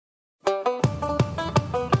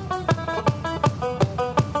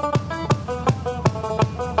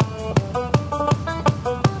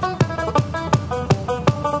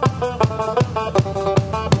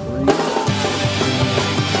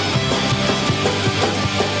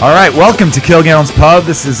All right, welcome to Kilgallen's Pub.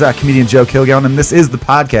 This is comedian Joe Kilgallen, and this is the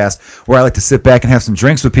podcast where I like to sit back and have some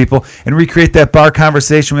drinks with people and recreate that bar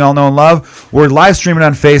conversation we all know and love. We're live streaming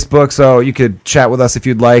on Facebook, so you could chat with us if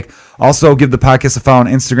you'd like. Also, give the podcast a follow on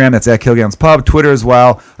Instagram. That's at Kilgallen's Pub. Twitter as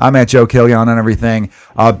well. I'm at Joe Kilgallen on everything.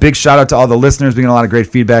 Big shout out to all the listeners. We're getting a lot of great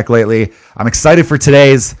feedback lately. I'm excited for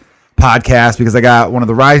today's podcast because I got one of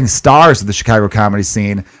the rising stars of the Chicago comedy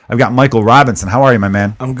scene. I've got Michael Robinson. How are you, my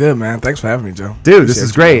man? I'm good, man. Thanks for having me, Joe. Dude, this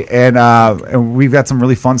is great, and we've got some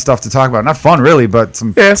really fun stuff to talk about. Not fun, really, but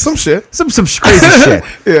some shit, some crazy shit.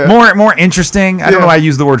 Yeah, more interesting. I don't know why I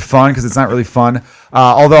use the word fun because it's not really fun.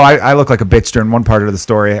 Although I look like a bitch during one part of the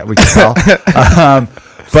story, we can tell.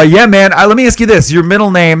 But yeah, man. Let me ask you this: your middle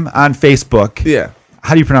name on Facebook? Yeah.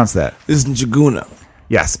 How do you pronounce that? This is Njuguna.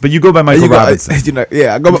 Yes, but you go by Michael Robinson.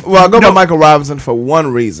 I go by Michael Robinson for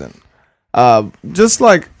one reason. Just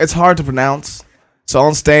like it's hard to pronounce. So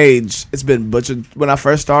on stage, it's been butchered. When I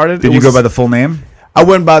first started, Did you go by the full name? I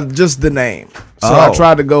went by just the name. So I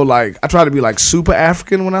tried to be like super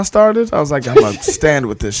African when I started. I was like, I'm gonna stand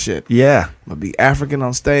with this shit. Yeah. I'm gonna be African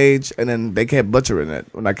on stage, and then they kept butchering it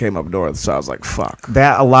when I came up north. So I was like, fuck.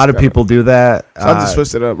 That a lot of people do that. So I just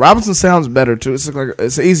switched it up. Robinson sounds better too. It's like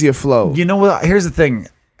it's an easier flow. You know what? Here's the thing.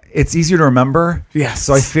 It's easier to remember. Yes.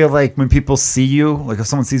 So I feel like when people see you, like if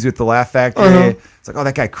someone sees you at the Laugh Factory, it's like, oh,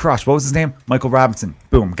 that guy crushed. What was his name? Michael Robinson.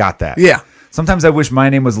 Boom, got that. Yeah. Sometimes I wish my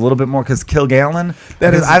name was a little bit more because Kilgallen.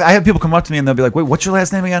 I have people come up to me and they'll be like, wait, what's your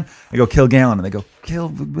last name again? I go, Kilgallen. And they go,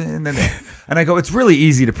 and I go, it's really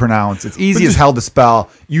easy to pronounce. It's easy as hell to spell.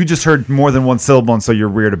 You just heard more than one syllable, and so you're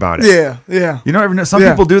weird about it. Yeah. You know, some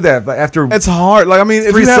people do that, but after it's hard. Like, I mean,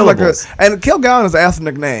 if three you have syllables. and Kilgallen is an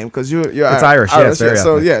ethnic name because you're it's Irish. Yeah, it's very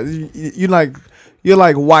so ethnic. yeah, you're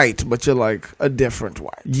like white, but you're like a different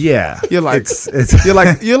white. Yeah, you're like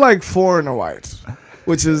you're like foreigner white.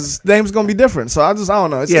 Which is name's gonna be different, so I don't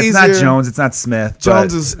know. It's easier. Not Jones, it's not Smith.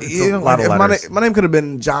 Jones is a lot of letters. My name could have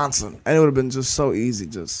been Johnson, and it would have been just so easy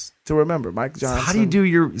just to remember. Mike Johnson. So how do you do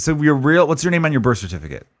your real? What's your name on your birth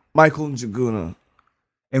certificate? Michael Njuguna.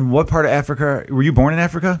 In what part of Africa were you born in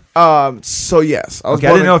Africa? So yes, I was. Okay,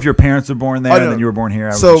 I didn't know if your parents were born there and then you were born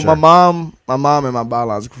here. So my mom, and my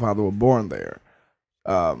biological father were born there.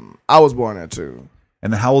 I was born there too.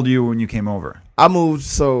 And then how old were you when you came over? I moved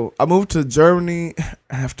to Germany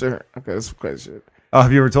after. Okay, this is crazy shit. Oh,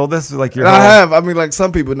 have you ever told this? Like I have. I mean, like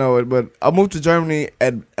some people know it, but I moved to Germany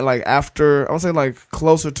at like after I want to say like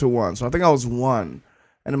closer to 1. So I think I was 1,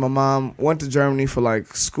 and then my mom went to Germany for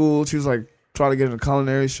like school. She was like trying to get into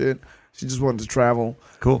culinary shit. She just wanted to travel.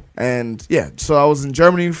 Cool. And yeah, so I was in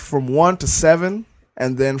Germany from 1 to 7,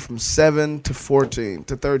 and then from 7 to 14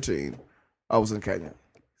 to 13, I was in Kenya.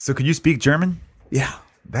 So could you speak German? Yeah.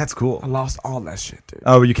 That's cool. I lost all that shit, dude.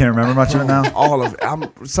 Oh, you can't remember much of it now? All of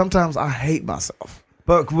it. Sometimes I hate myself.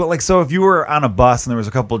 But like, so if you were on a bus and there was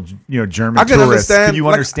a couple, German I can tourists, understand. could you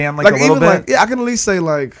understand like a little bit? Like, yeah, I can at least say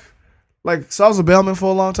like, so I was a bellman for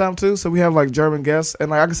a long time too. So we have like German guests,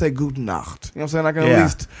 and like I can say Guten Nacht. You know what I'm saying? I can at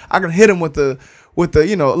least I can hit him with the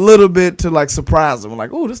a little bit to like surprise them. I'm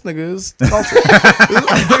like, oh, this nigga is cultured.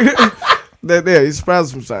 He surprises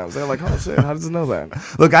sometimes. They're like, oh shit, how does he know that?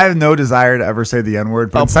 Look, I have no desire to ever say the N-word,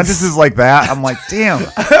 but in sentences like that, I'm like, damn.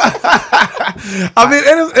 I mean,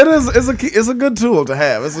 it's a good tool to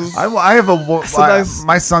have.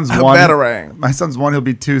 My son's one. Batarang. My son's one. He'll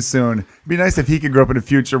be 2 soon. It'd be nice if he could grow up in a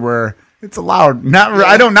future where it's allowed. Not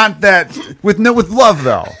that with love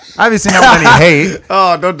though. Obviously not with any hate.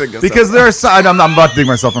 Oh, don't dig yourself. Because there are I'm about to dig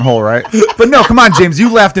myself in a hole, right? But no, come on, James.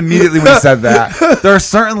 You laughed immediately when you said that. There are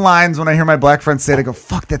certain lines when I hear my black friends say it, I go,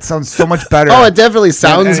 fuck, that sounds so much better. Oh, it definitely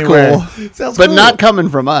sounds cool. Sounds but cool. Not coming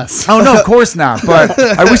from us. Oh, no, of course not. But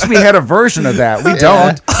I wish we had a version of that. We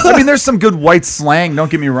don't. I mean, there's some good white slang.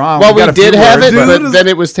 Don't get me wrong. Well, we did have words, it, but then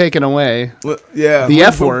it was taken away. Yeah. The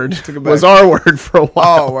F word was our word for a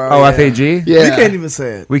while. Oh, wow. Oh, yeah. FAG? Yeah. We can't even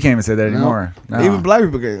say it. We can't even say that anymore. No. Even black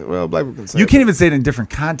people can. Well, black people can say it. You can't even say it in different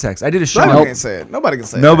contexts. I did a show. Black people can't say it. Nobody can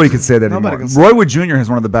say it. Nobody can say that Nobody anymore. can say Roy Wood Jr. has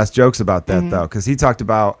one of the best jokes about that, though, because he talked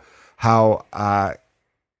about how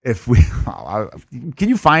if we... can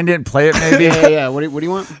you find it and play it, maybe? Yeah. What do you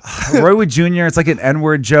want? Roy Wood Jr., it's like an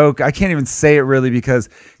N-word joke. I can't even say it, really, because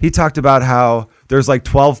he talked about how there's like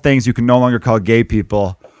 12 things you can no longer call gay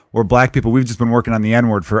people or black people. We've just been working on the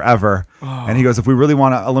N-word forever. And he goes, if we really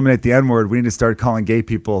want to eliminate the N-word, we need to start calling gay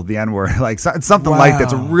people the N-word. Like it's something like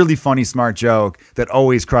that's a really funny, smart joke that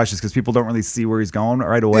always crushes because people don't really see where he's going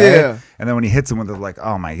right away. Yeah. And then when he hits them with it, like,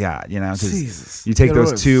 oh my God, you know, because you take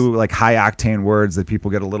those two like high octane words that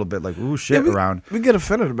people get a little bit like, ooh, shit around. We get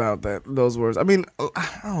offended about those words. I mean,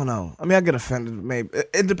 I don't know. I mean, I get offended. Maybe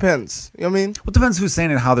it depends. You know what I mean? Well, it depends who's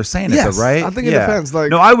saying it and how they're saying it, though, right? I think it depends.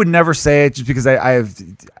 Like, no, I would never say it just because I have.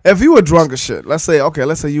 If you were drunk as shit, let's say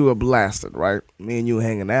you were blasted, right? Me and you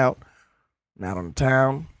hanging out on the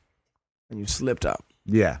town, and you slipped up.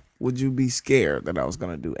 Yeah. Would you be scared that I was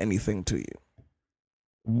going to do anything to you?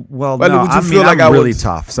 Well, no, I'm really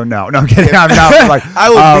tough. So no, I'm kidding. I'm not like I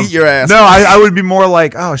would beat your ass. No, I would be more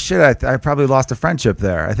like, oh shit, I probably lost a friendship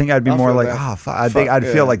there. I think I'd be more like, oh, fuck. I think I'd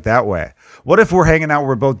feel like that way. What if we're hanging out,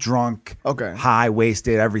 we're both drunk, high,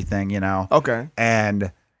 wasted, everything, you know? Okay.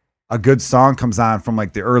 And a good song comes on from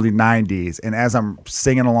like the early 90s, and as I'm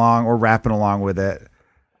singing along or rapping along with it,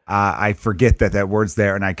 I forget that word's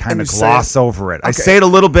there, and I kind of gloss over it. I say it a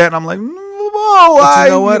little bit, and I'm like, whoa, you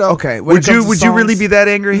know what? Okay. Would you really be that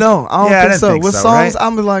angry? No, I don't think so. With songs, right?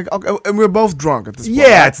 I'm like, okay, and we're both drunk at this point.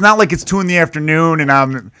 Yeah, it's not like it's 2 PM and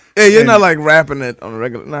I'm. Yeah, you're not like rapping it on a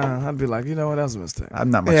regular. Nah, I'd be like, you know what? That was a mistake.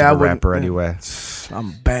 I'm not much of a rapper anyway.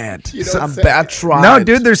 I'm bad. I'm bad. I tried. No,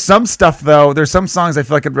 dude. There's some stuff though. There's some songs I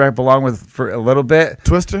feel like I'd rap along with for a little bit.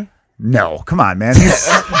 Twister. No, come on, man.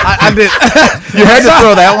 I did. You had to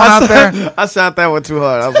throw that one out there. I shot that one too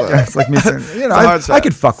hard. I was like, it's like me saying, you know, I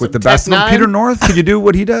could fuck with the best of them. Peter North, could you do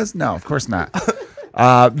what he does? No, of course not.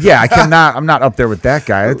 Yeah, I cannot. I'm not up there with that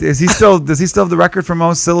guy. Does he still have the record for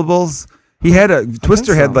most syllables? He had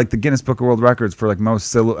Twister had like the Guinness Book of World Records for like most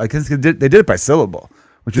syllables. I guess they did it by syllable.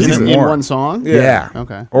 Which is even more. In one song? Yeah.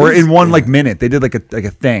 Okay. Or in one like minute. They did like a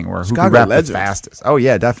thing where who could rap the fastest. Oh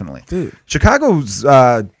yeah, definitely. Dude. Chicago's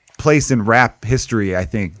place in rap history, I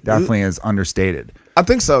think, definitely is understated. I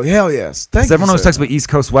think so. Hell yes. Everyone always talks about East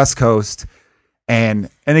Coast, West Coast, and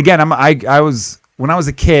again, I was when I was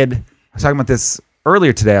a kid. I was talking about this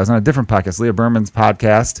earlier today. I was on a different podcast, Leah Berman's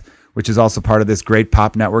podcast, which is also part of this great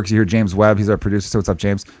pop network. You hear James Webb; he's our producer. So what's up,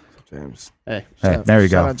 James? James. Hey, there you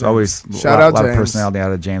go. Always a lot of personality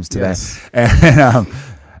out of James today. Yes. And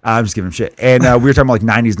I'm just giving him shit. And we were talking about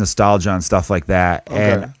like '90s nostalgia and stuff like that.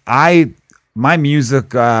 Okay. And my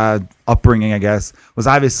music upbringing, I guess, was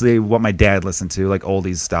obviously what my dad listened to, like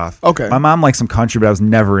oldies stuff. Okay. My mom liked some country, but I was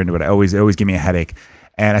never into it. It always gave me a headache,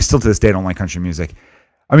 and I still to this day don't like country music.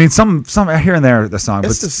 I mean, some here and there the song,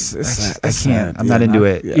 but I can't. I'm not into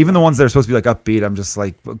it. Yeah. Even the ones that are supposed to be like upbeat, I'm just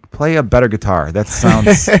like, play a better guitar. That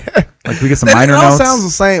sounds like we get some minor notes. It all sounds the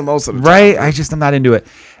same most of the time. Right? I'm not into it.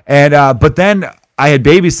 And but then I had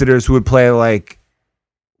babysitters who would play like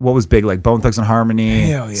what was big, like Bone Thugs and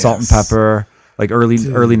Harmony, Salt and Pepper, like early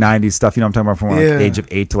 90s stuff. You know what I'm talking about, from like the age of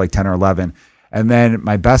 8 to like 10 or 11. And then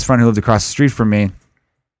my best friend who lived across the street from me,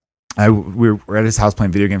 we were at his house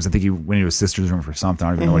playing video games. I think he went into his sister's room for something. I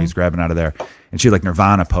don't even know what he's grabbing out of there. And she had like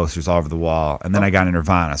Nirvana posters all over the wall. And then I got into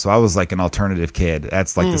Nirvana. So I was like an alternative kid.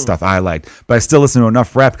 That's like the stuff I liked. But I still listened to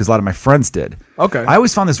enough rap because a lot of my friends did. Okay. I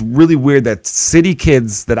always found this really weird that city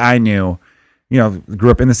kids that I knew, you know, grew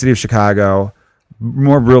up in the city of Chicago,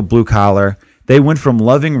 more real blue collar. They went from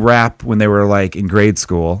loving rap when they were like in grade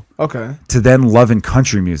school, to then loving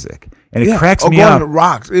country music, and it cracks me up. Going to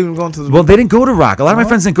rock, even going to well, they didn't go to rock. A lot of my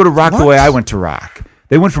friends didn't go to rock the way I went to rock.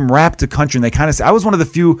 They went from rap to country, and they kind of. I was one of the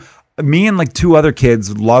few. Me and like 2 other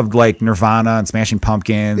kids loved like Nirvana and Smashing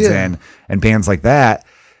Pumpkins and bands like that.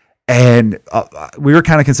 And we were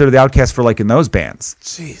kind of considered the outcasts for like in those bands,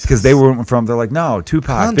 because they're like, no, Tupac,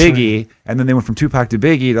 country. Biggie, and then they went from Tupac to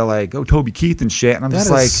Biggie to like, oh, Toby Keith and shit. And I'm just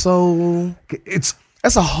like,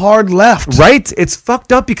 that's a hard left, right? It's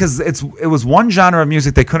fucked up because it was one genre of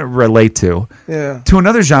music they couldn't relate to, to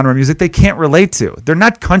another genre of music they can't relate to. They're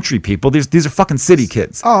not country people. These are fucking city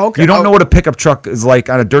kids. Oh, okay. You don't know what a pickup truck is like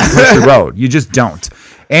on a dirt country road. You just don't.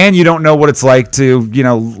 And you don't know what it's like to, you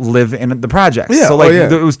know, live in the projects. Yeah, so like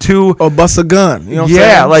it was too. Or bust a gun. You know what I'm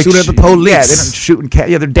saying? Like shoot at the police. Yeah, they didn't shoot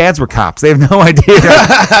and their dads were cops. They have no idea.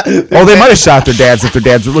 Well, they might have shot their dads if their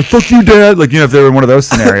dads were like, "Fuck you, dad!" Like, you know, if they were in one of those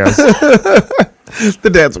scenarios. The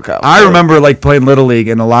dads were cops. I remember like playing Little League,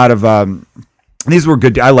 and a lot of these were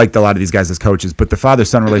good. I liked a lot of these guys as coaches, but the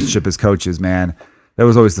father-son relationship as coaches, man, that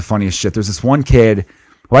was always the funniest shit. There's this one kid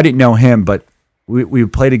who I didn't know him, but we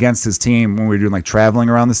played against his team when we were doing like traveling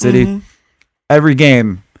around the city. Every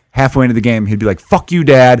game, halfway into the game, he'd be like, "Fuck you,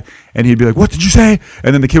 Dad," and he'd be like, "What did you say?"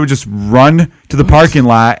 And then the kid would just run to the parking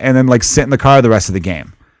lot and then like sit in the car the rest of the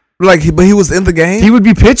game. But he was in the game? He would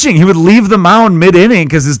be pitching. He would leave the mound mid-inning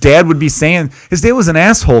because his dad would be saying, his dad was an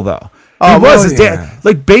asshole though. Oh, he was well, his yeah. dad.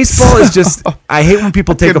 Like baseball is just. I hate when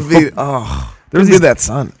people take a. There's be that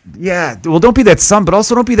son. Yeah, well, don't be that son, but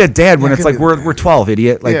also don't be that dad when it's like we're 12,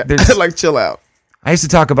 idiot. Like, like chill out. I used to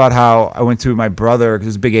talk about how I went to my brother because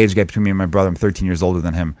there's a big age gap between me and my brother. I'm 13 years older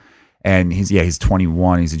than him, and he's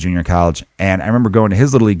 21. He's a junior in college, and I remember going to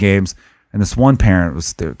his little league games, and this one parent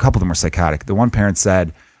a couple of them were psychotic. The one parent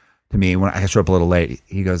said to me when I showed up a little late,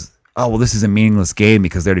 he goes, "Oh, well, this is a meaningless game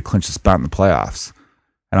because they already clinched a spot in the playoffs."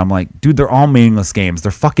 And I'm like, dude, they're all meaningless games. They're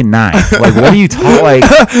fucking 9. Like, what are you talking? Like,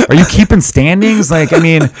 are you keeping standings? Like, I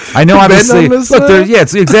mean, I know obviously. Look,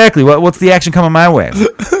 it's exactly. What's the action coming my way?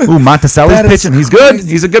 Ooh, Monticelli's pitching. He's good.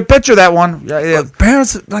 He's a good pitcher. That one. Yeah.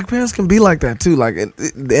 Parents can be like that too. Like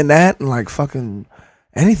in that and like fucking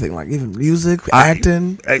anything. Like even music,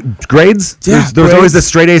 acting, grades. Yeah, there was always the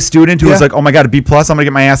straight A student who was like, "Oh my god, a B+. I'm gonna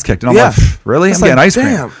get my ass kicked." And I'm like, "Really? I'm getting ice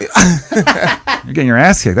cream." You're getting your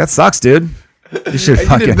ass kicked. That sucks, dude. You should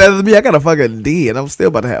fucking. You did better than me. I got a fucking D, and I'm still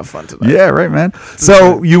about to have fun tonight. Yeah, right, man.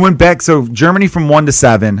 So you went back. So Germany from 1 to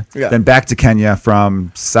 7, then back to Kenya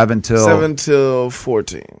from 7 till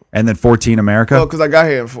 14, and then 14 America. Oh, because I got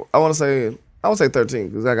here. I want to say 13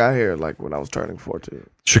 because I got here like when I was turning 14.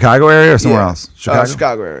 Chicago area or somewhere else?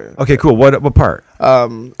 Chicago area. Okay, cool. What part? I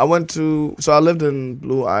lived in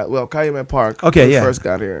Blue Island. Well, Calumet Park. Okay, when I first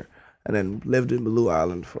got here. And then lived in Blue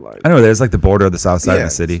Island for like. I know there's like the border of the south side of the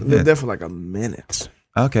city. Lived there for like a minute.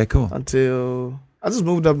 Okay, cool. Until I just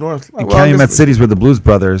moved up north. Like, Calumet City's where the Blues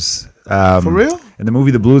Brothers. For real? In the movie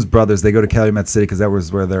The Blues Brothers, they go to Calumet City because that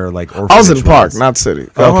was where they're like. I was in Park, not City.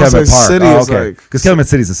 Calumet Park. City is like because Calumet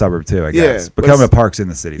City's a suburb too, I guess. But Calumet Park's in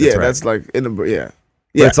the city. That's right. That's like in the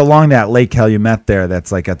Yeah, it's along that Lake Calumet there.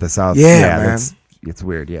 That's like at the south. Yeah, man. It's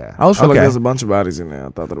weird, yeah. I always feel like there's a bunch of bodies in there. I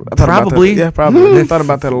thought probably. About that. Yeah, probably. I thought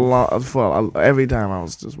about that a lot. Every time I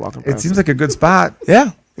was just walking past it seems like a good spot.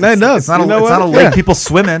 Yeah. No, it does. It's not a lake. People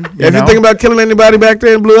swimming. If you think about killing anybody back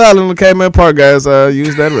there in Blue Island, the Calumet Park guys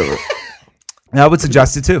use that river. I would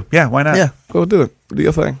suggest it too. Yeah, why not? Yeah, go do it. Do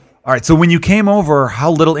your thing. All right, so when you came over,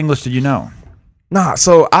 how little English did you know? Nah,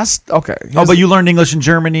 so okay. But you learned English in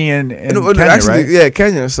Germany and Kenya, actually, right? Yeah,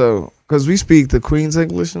 Kenya. So, because we speak the Queen's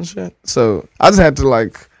English and shit. So, I just had to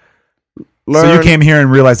like learn. So you came here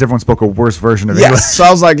and realized everyone spoke a worse version of English. So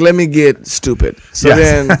I was like, let me get stupid. So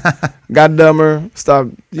then got dumber,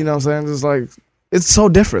 stopped, you know what I'm saying? Just like, it's so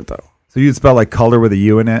different though. So you'd spell like color with a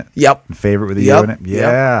U in it? Yep. And favorite with a U in it?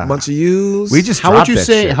 Yeah. Bunch of U's. We just How would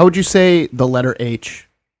you say the letter H?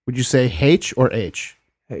 Would you say H or H?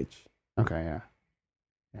 H. Okay, yeah.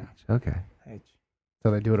 Okay. H.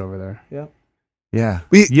 So they do it over there. Yep. Yeah.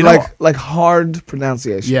 We like hard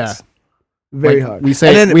pronunciations. Yeah. Very hard. We say,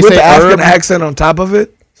 and then we with say the African accent on top of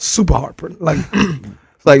it, super hard. Like,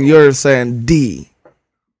 like you're saying D.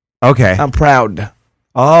 Okay. I'm proud.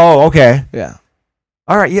 Oh, okay. Yeah.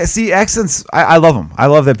 All right. Yeah. See, accents. I love them. I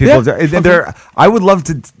love that people. Yeah. I would love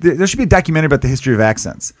to. There should be a documentary about the history of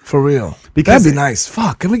accents. For real. Because that'd be nice.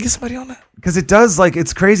 Fuck. Can we get somebody on that? Because it does. Like,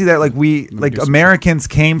 it's crazy that Americans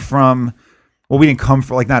came from. Well, we didn't come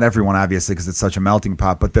from, like, not everyone, obviously, because it's such a melting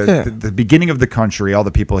pot. But the beginning of the country, all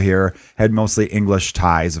the people here had mostly English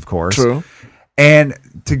ties, of course. True. And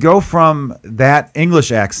to go from that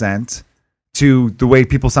English accent to the way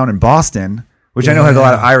people sound in Boston, which I know had a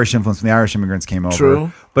lot of Irish influence when the Irish immigrants came over.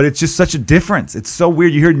 True. But it's just such a difference. It's so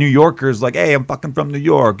weird. You hear New Yorkers like, "Hey, I'm fucking from New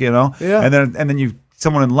York," you know? Yeah. And then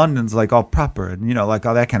someone in London's like all proper and, you know, like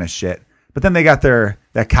all that kind of shit. But then they got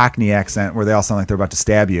that Cockney accent where they all sound like they're about to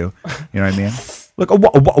stab you. You know what I mean? Like,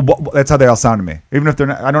 that's how they all sound to me. Even if they're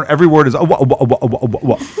not, I don't, every word is, oi.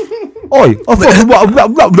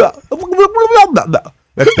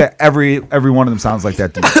 That's that, every one of them sounds like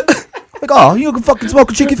that to me. Like, oh, you can fucking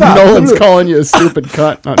smoke a cheeky fat. Nolan's calling you a stupid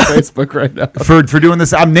cunt on Facebook right now. For doing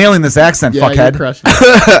this, I'm nailing this accent, fuckhead.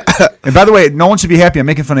 And by the way, no one should be happy. I'm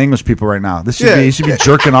making fun of English people right now. This should be, you should be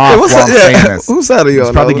jerking off while I'm saying this. Whose side are you on?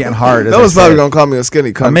 It's probably getting hard. No one's probably gonna call me a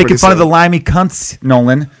skinny cunt. I'm making fun of the limey cunts,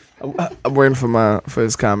 Nolan. I'm waiting for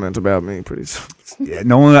his comment about me pretty soon. Yeah,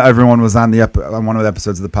 Nolan, everyone was on one of the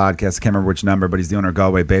episodes of the podcast. I can't remember which number, but he's the owner of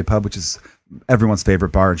Galway Bay Pub, which is everyone's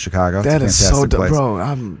favorite bar in Chicago. That is so dope,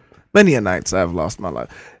 bro. Many a nights I've lost my life.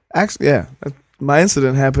 Actually, yeah, my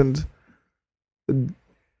incident happened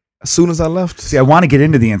as soon as I left. See, I want to get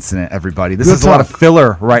into the incident, everybody. This is a lot of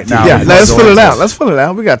filler right now. Yeah, let's fill it out. Let's fill it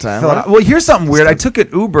out. We got time. Right? Well, here's something weird. I took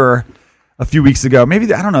an Uber a few weeks ago.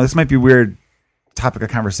 Maybe, I don't know, this might be a weird topic of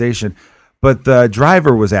conversation, but the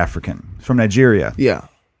driver was African, from Nigeria. Yeah.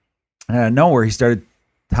 And out of nowhere, he started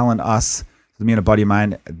telling us, me and a buddy of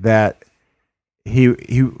mine, that he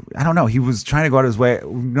I don't know, he was trying to go out of his way.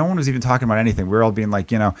 No one was even talking about anything. We were all being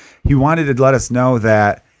like, you know, he wanted to let us know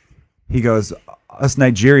that he goes, us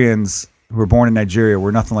Nigerians who were born in Nigeria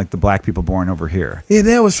were nothing like the black people born over here. Yeah,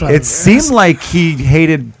 that was trying. It seemed like he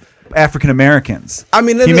hated African Americans. I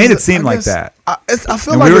mean, he made it seem like that. I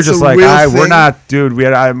feel and like we were it's just a like, real we're thing. not, dude.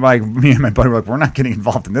 I'm like, me and my buddy were like, we're not getting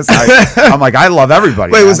involved in this. I'm like, I love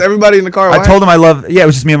everybody. Wait, man. was everybody in the car? I told him I love. Yeah, it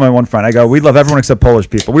was just me and my one friend. I go, we love everyone except Polish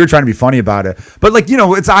people. We were trying to be funny about it, but like,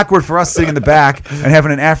 it's awkward for us sitting in the back and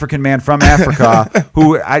having an African man from Africa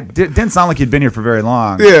who didn't sound like he'd been here for very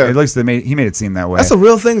long. Yeah, at least he made it seem that way. That's a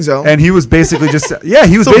real thing, Joe. And he was basically just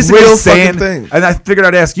he was It's a basically real saying. fucking thing. And I figured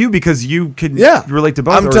I'd ask you because you could relate to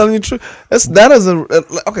both. I'm telling you the truth. That is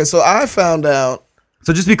okay. So I found out.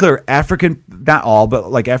 So just to be clear, African, not all,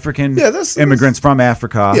 but like African immigrants from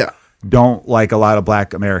Africa don't like a lot of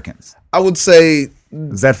black Americans. I would say.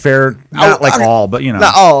 Is that fair? Not all, but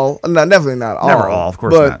Not all. No, definitely not all. Never all, of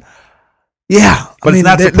course not. Yeah. But it's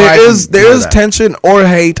not there is tension or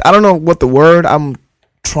hate. I don't know what the word I'm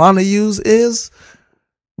trying to use is.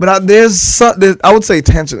 But I would say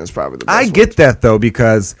tension is probably the best I get that, though,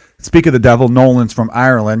 because speak of the devil, Nolan's from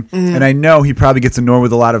Ireland, and I know he probably gets annoyed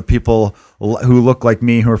with a lot of people who look like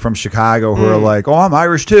me who are from Chicago who are like, oh, I'm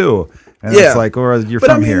Irish, too. And it's like, or you're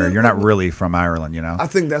from here. You're not really from Ireland, I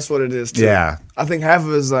think that's what it is, too. Yeah. I think half of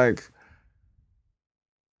it is like...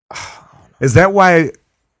 Is that why...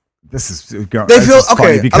 This is... They feel...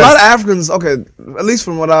 Okay, a lot of Africans, at least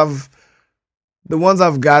from what the ones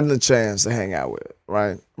I've gotten a chance to hang out with,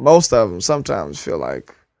 right? Most of them sometimes feel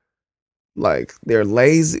like they're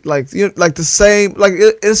lazy, like the same. Like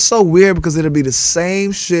it's so weird because it'll be the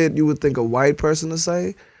same shit you would think a white person to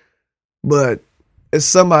say, but it's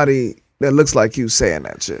somebody that looks like you saying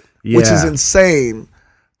that shit, which is insane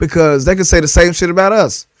because they could say the same shit about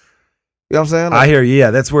us. You know what I'm saying? I hear you.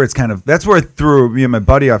 Yeah, that's where it threw me and my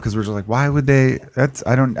buddy off because we're just like, why would they?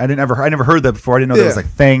 I never heard that before. I didn't know that was a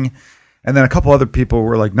thing. And then a couple other people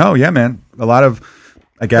were like, no, yeah, man. A lot of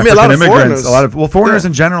African immigrants, foreigners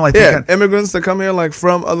in general, I think. Yeah, immigrants that come here like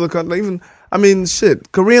from other countries. Even,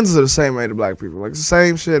 Koreans are the same way to black people. Like, it's the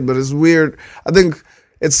same shit, but it's weird. I think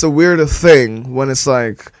it's a weirder thing when it's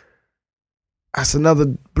like, that's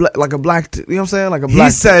another, like a black, you know what I'm saying? Like a black.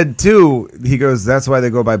 He said, too, he goes, that's why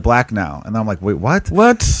they go by black now. And I'm like, wait, what?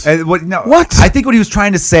 What? And what? I think what he was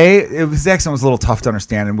trying to say, his accent was a little tough to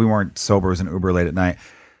understand, and we weren't sober. It was an Uber late at night.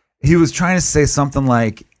 He was trying to say something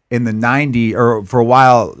like in the 90s, or for a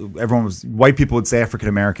while, white people would say African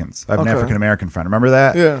Americans. I have an African American friend. Remember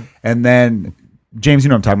that? Yeah. And then, James, you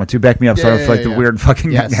know what I'm talking about too. Back me up so I don't feel like the weird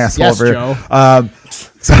fucking asshole over here. Joe.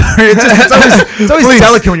 Sorry, it's always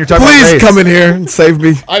delicate when you're talking about race. Please come in here and save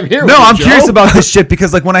me. I'm here. No, I'm curious about this shit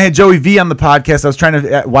because like when I had Joey V on the podcast, I was trying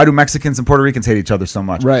to why do Mexicans and Puerto Ricans hate each other so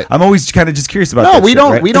much? Right. I'm always kind of just curious about. No, that we shit,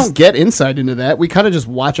 don't. right? We don't get insight into that. We kind of just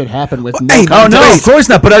watch it happen with. Hey, Oh no, of course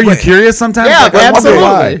not. But are you curious sometimes? Yeah, Like, I wonder absolutely.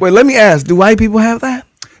 why. Wait, let me ask. Do white people have that?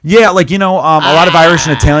 Yeah, like a lot of Irish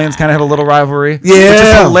and Italians kind of have a little rivalry. Yeah, which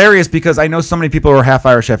is hilarious because I know so many people who are half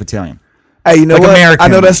Irish, half Italian. Hey, you know Like what? Americans. I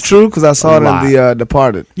know that's true because I saw it lot. in The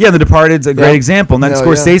Departed. Yeah, The Departed's a great example, and then Yeah,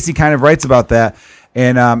 Scorsese kind of writes about that.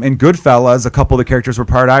 And in Goodfellas, a couple of the characters were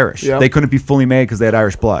part Irish. Yeah. They couldn't be fully made because they had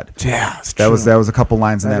Irish blood. Yeah, it's That true. was a couple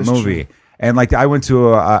lines in that is movie. true. And like I went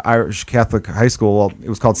to a Irish Catholic high school. Well, it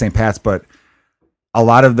was called St. Pat's, but a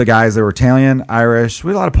lot of the guys that were Italian, Irish, we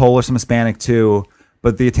had a lot of Polish, some Hispanic too.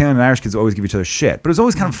 But the Italian and Irish kids always give each other shit. But it was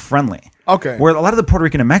always kind of friendly. Okay. Where a lot of the Puerto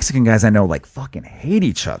Rican and Mexican guys I know like fucking hate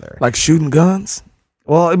each other. Like shooting guns?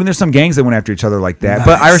 Well, I mean, there's some gangs that went after each other like that.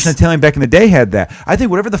 But Nice. Irish and Italian back in the day had that. I think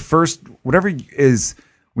whatever is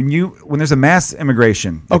when there's a mass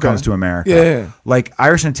immigration that comes to America, like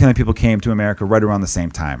Irish and Italian people came to America right around the same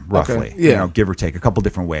time, roughly. Yeah. Give or take, a couple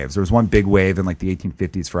different waves. There was one big wave in like the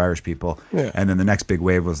 1850s for Irish people, and then the next big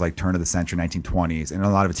wave was like turn of the century, 1920s, and a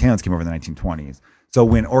lot of Italians came over in the 1920s. So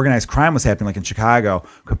when organized crime was happening, like in Chicago,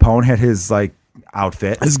 Capone had his like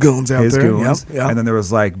outfit, His goons out his there. goons, Yep. and then there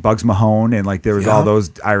was like Bugs Mahone, and like there was all those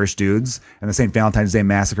Irish dudes, and the St. Valentine's Day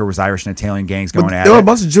Massacre was Irish and Italian gangs going at There were a it.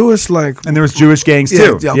 bunch of Jewish, like... And there was Jewish gangs Yeah,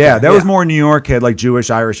 too. yeah, Yeah, okay, that was yeah. more New York had like Jewish,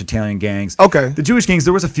 Irish, Italian gangs. Okay. The Jewish gangs,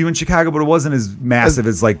 there was a few in Chicago, but it wasn't as massive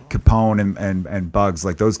as like Capone and Bugs.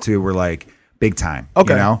 Like those two were like big time.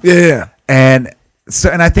 Okay. You know? Yeah.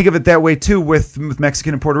 And I think of it that way too with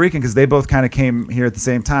Mexican and Puerto Rican because they both kind of came here at the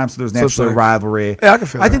same time, so there's naturally a like- rivalry. Yeah, I can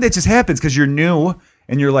feel I think that. that just happens because you're new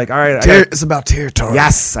and you're like, all right, It's about territory.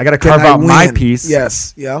 yes, I got to Can carve I out my win? piece.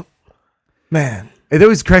 Yes. Yeah. Man. It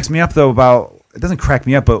always cracks me up though it doesn't crack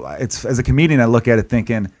me up, but it's as a comedian I look at it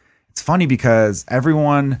thinking it's funny because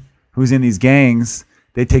everyone who's in these gangs,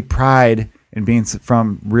 they take pride in being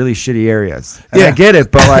from really shitty areas. And I get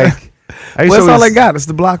it, but like I used Well, to that's all always- they got. It's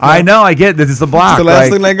the block. I bro. know. I get that. It's the block. It's the last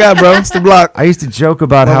like, thing they got, bro. It's the block. I used to joke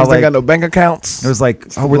about how they like got no bank accounts. it was like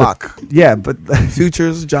the we're block. yeah, but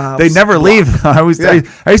Futures, jobs. they never block. leave.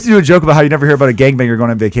 I used to do a joke about how you never hear about a gangbanger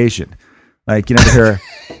going on vacation. Like you never hear,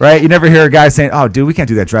 right? You never hear a guy saying, "Oh, dude, we can't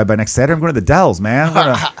do that drive by next Saturday. I'm going to the Dells, man.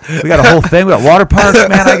 We got a whole thing. We got water parks,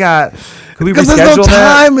 man. Could we Because reschedule there's no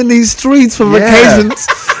that?" time in these streets for Yeah. vacations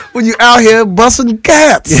when you out here busting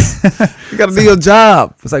cats. You got to do your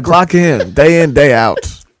job. It's like- clock in, day out.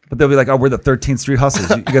 But they'll be like, "Oh, we're the 13th Street Hustlers.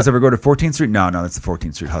 You guys ever go to 14th Street? No, that's the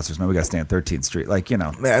 14th Street Hustlers. Man, we got to stay on 13th Street. Like,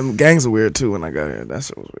 Man, gangs are weird too when I got here. That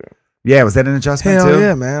shit was weird. yeah. Was that an adjustment Hell too?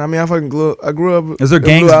 yeah, man. I mean, I grew up. Is there in Blue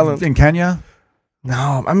gangs Island. in Kenya?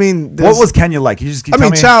 No, I mean, What there's- was Kenya like? You just keep I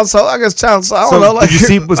mean, telling me. child so I guess child so I don't So, know. Like, did you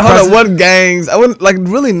see- was I don't know president- what gangs. I wouldn't like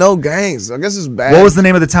really know gangs. I guess it's bad. What was the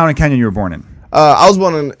name of the town in Kenya you were born in? I was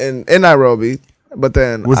born in Nairobi, but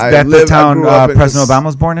then Was I that lived, the town I grew up in President this- Obama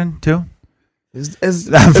was born in too? Is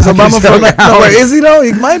I'm fucking Obama from? joking. No, wait, is he though?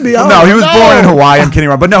 He might be. I don't No, he know. was born in Hawaii. I'm kidding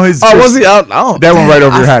around, but no, his Oh, was he out? Oh, that went right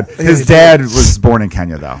over your head. yeah, His he dad was born in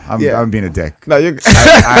Kenya, though. I'm being a dick. No, you're.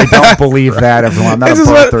 I don't believe that, everyone. I'm not It a just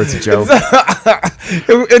part went- it's a joke.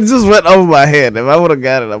 it just went over my head. If I would have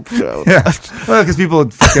got it, I'm sure. Yeah, well, because people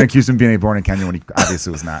fucking accused him of being born in Kenya when he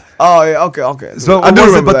obviously was not. Oh yeah. Okay. So, I do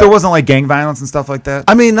remember but that. there wasn't like gang violence and stuff like that.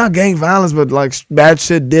 I mean, not gang violence, but like bad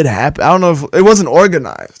shit did happen. I don't know if it wasn't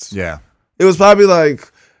organized. Yeah. It was probably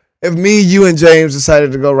like if me, you, and James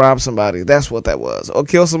decided to go rob somebody. That's what that was, or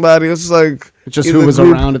kill somebody. It's just like It's just either who was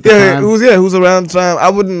group- around at the yeah, time. who was around at the time. I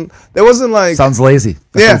wouldn't. There wasn't like Sounds lazy.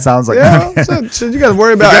 That's what it sounds like. Yeah, shit, you got to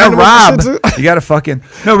worry You about gotta animals rob. and shit, too. You gotta fucking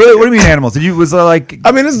no. Really, what do you mean animals? Was there like?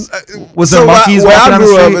 I mean, it's Was there monkeys where walking I on the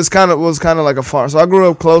grew up, street? it's kind of like a farm. So I grew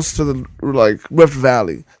up close to the like Rift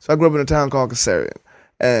Valley. So I grew up in a town called Kassarian,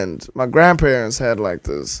 and my grandparents had like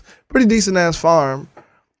this pretty decent ass farm.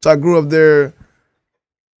 So I grew up there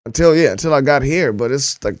until I got here. But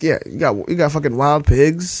it's like you got fucking wild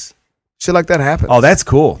pigs, shit like that happens. Oh, that's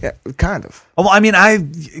cool. yeah, kind of. Well, I mean,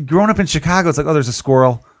 I've grown up in Chicago. It's like, oh, there's a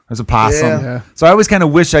squirrel, there's a possum. Yeah. So I always kind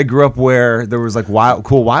of wish I grew up where there was like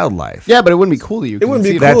cool wildlife. Yeah, but it wouldn't be cool to you. It wouldn't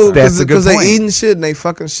be That's- cool that's a good because they point. eating shit and they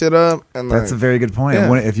fucking shit up. And That's a like, very good point.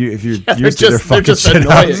 Yeah. If you're used they're to their just fucking shit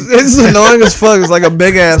up, annoying. it's annoying as fuck. It's like a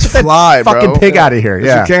big ass fly, bro. fucking pig out of here. If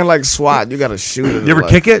Yeah. You can't like swat. You gotta shoot it. You ever like,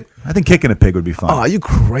 kick it? I think kicking a pig would be fun. Oh, you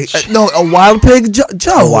crazy? No, a wild pig, Joe.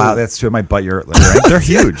 Oh, wow, that's true. It might bite your. Right? They're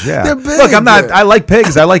huge. Yeah. They're big, Look, I'm not. yeah. I like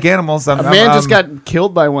pigs. I like animals. A man just got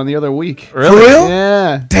killed by one the other week. For real?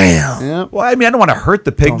 Yeah. Damn. Yeah. Well, I mean, I don't want to hurt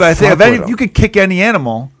the pig, Don't but I think fuck if with 'em. you could kick any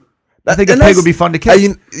animal, I think a And pig that's- would be fun to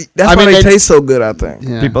kick. That's I why mean, they they- taste so good. I think.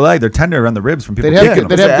 Yeah. People like they're tender around the ribs from people They'd have kicking good,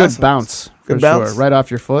 them. they'd have Assholes. good bounce. For Good bounce? sure. Right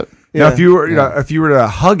off your foot. Now, Yeah. if you were to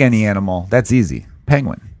hug any animal, that's easy.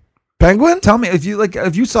 Penguin. Penguin, Tell me if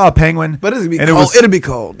you saw a penguin, but it'd be and cold. It'd be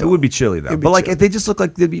cold. It would be chilly though. It'd be But like chilly. if they just look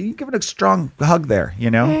like they'd be, you give it a strong hug there, you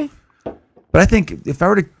know. Mm. But I think if I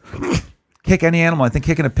were to kick any animal, I think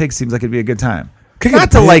kicking a pig seems like it'd be a good time. Kicking Not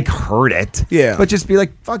a to pig? like hurt it, Yeah. but just be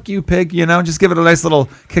like, "Fuck you, pig," you know. Just give it a nice little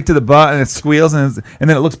kick to the butt, and it squeals, and then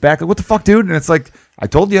it looks back like, "What the fuck, dude?" And it's like, "I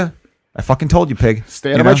told you, I fucking told you, pig." Stay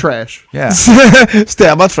You out of my know? trash. Yeah, Stay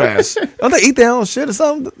out my trash. Don't they eat their own shit or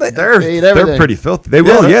something? They eat they're everything. pretty filthy. They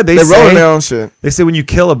will, yeah. They roll say their own shit. they say when you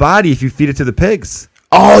kill a body, if you feed it to the pigs,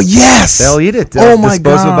 Oh yes, they'll eat it. Oh They'll my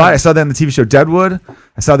dispose of the body. I god. saw that in the TV show Deadwood.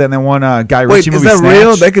 I saw that in that one Guy Wait, Ritchie is movie. that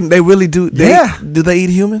real? Snatch. They really do. Yeah. Do they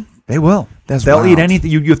eat human? They will. That's They'll eat wild.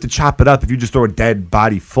 anything. You have to chop it up. If you just throw a dead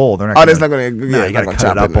body full, they're not. Oh, gonna, that's not gonna. No, Yeah, you got to not cut it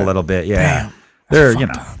gonna up chop a little bit. Yeah, Damn. they're That's you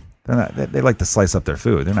know fucked up. they're not. They like to slice up their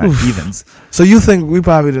food. They're not heathens. So you think we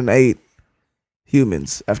probably didn't ate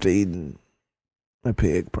humans after eating a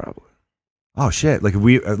pig? Probably. Oh shit! Like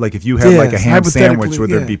if you had like a Yes, ham sandwich, hypothetically, would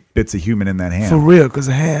there yeah. be bits of human in that ham? For real, because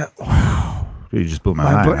a ham. Wow. You just blew my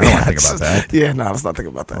mind. I don't want to think about that. Yeah, no, let's not think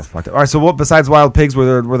about That's that. fucked up. All right. So what besides wild pigs were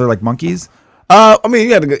there like monkeys, I mean,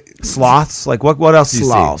 you had to get sloths? Like what else do you see?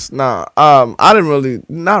 sloths. Nah, I didn't really,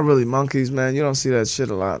 not really monkeys, man. You don't see that shit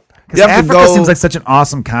a lot. You Because have to Africa go. seems like such an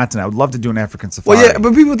awesome continent. I would love to do an African safari. Well, yeah,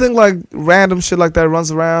 but people think like random shit like that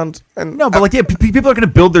runs around. And no, but like yeah, people are going to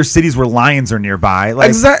build their cities where lions are nearby. Like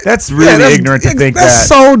Exact- that's really yeah, ignorant to think that's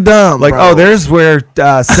that. so dumb. Like, bro. oh, there's where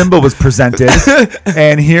Simba was presented,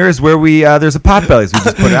 and here's where we there's a Potbellies. We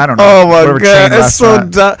just put it. I don't know. Oh my whatever god, chain that's so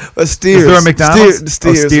restaurant. dumb. But Steers. Is there a McDonald's?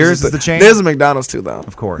 Steers, Oh, Steers is the chain? There's a McDonald's too, though.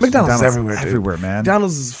 Of course, McDonald's everywhere, dude. everywhere, man.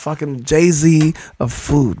 McDonald's is fucking Jay-Z of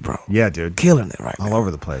food, bro. Yeah, dude, Killing it right all now.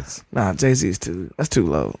 over the place. Nah, Jay-Z is too. That's too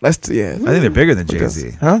low. That's too, yeah. I think they're bigger than Jay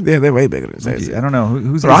Z. Huh? Yeah, they're way bigger than Jay-Z. I don't know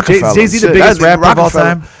who's Rockefeller. Jay Z the Shit, biggest I think rapper of all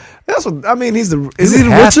Rockefeller- time. That's what I mean. Is he the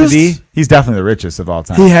Has to richest? be. He's definitely the richest of all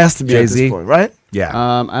time. He has to be at Jay-Z? this point, right? Yeah.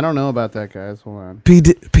 I don't know about that, guys. Hold on.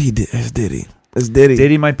 It's Diddy. It's Diddy.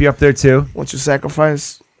 Diddy might be up there too. Once you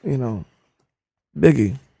sacrifice,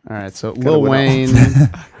 Biggie. All right, so Lil Wayne.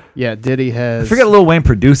 Yeah, Diddy I has. forget Lil Wayne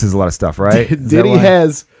produces a lot of stuff, right? Is that Diddy why?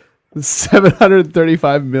 has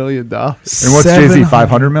 $735 million. And what's Jay-Z?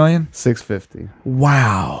 500 million? 650.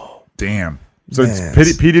 Wow. Damn. So Man.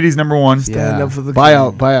 it's P Diddy's number one. Stand up for the by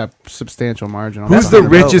king. a substantial margin. Who's the $100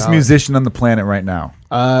 richest million. musician on the planet right now?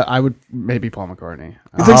 I would maybe Paul McCartney.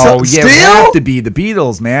 You think so? Oh, yeah, it Still? would have to be the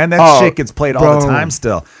Beatles, man. That Oh, shit gets played all the bro. time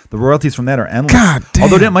still. The royalties from that are endless. God damn.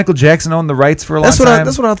 Although didn't Michael Jackson own the rights for a long That's what time?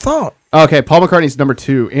 that's what I thought. Okay, Paul McCartney's number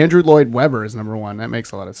 2. Andrew Lloyd Webber is number 1. That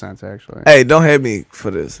makes a lot of sense, actually. Hey, don't hate me for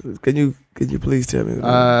this. Can you please tell me?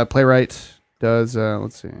 Playwright does.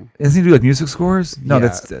 Let's see. Doesn't he do like music scores? No, Yeah,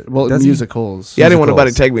 that's well, does he? musicals. Yeah, I didn't want nobody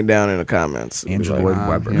musicals. to take me down in the comments. Andrew Like, Lloyd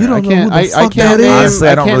Webber. Here, You don't I know can't, who the I fuck can't that name, is? Honestly,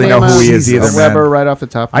 I don't can't really know name who he a- is either, a Webber man. right off the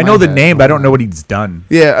top of my I know the head. name, but I don't know what he's done.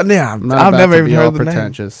 Yeah, I'm not I've about never to even be all heard the name.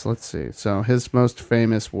 pretentious. Let's see. So his most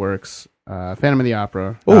famous works: Phantom of the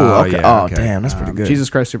Opera, Oh, Oh, okay. yeah, Oh, okay. damn, that's pretty good.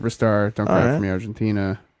 Jesus Christ Superstar, Don't Cry Alright. for Me,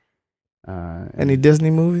 Argentina. Any Disney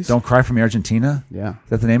movies? Don't Cry for Me, Argentina? Yeah, Is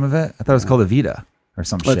that the name of it? I thought it was called Evita or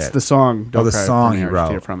some that's shit. the song. Don't the Cry song for Me, he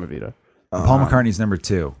Argentina wrote. from Evita. Paul McCartney's number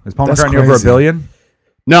 2. Is Paul That's McCartney over crazy. $1 billion?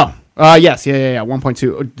 No. Yes. Yeah.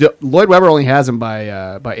 1.2. Lloyd Webber only has him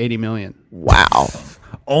by 80 million. Wow.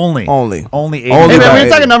 Only 80 Only Hey Only man, about when you're 80.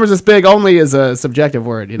 talking numbers this big, only is a subjective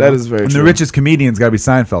word. You know? that is very And true. the richest comedian's got to be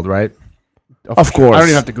Seinfeld, right? Of course. I don't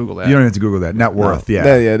even have to Google that. You don't have to Google that. Net worth, yeah.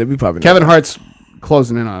 That'd be probably Kevin Hart's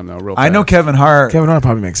closing in on him though. Real I know fast. Kevin Hart Kevin Hart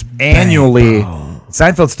probably makes annually. bang, bro.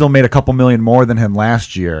 Seinfeld still made a couple million more than him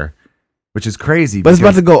last year, which is crazy. But it's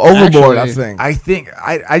about because to go overboard. Actually, I think.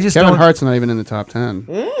 I just Kevin don't. Hart's not even in the top 10.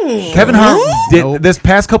 Kevin Hart did Nope. this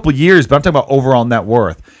past couple years, but I'm talking about overall net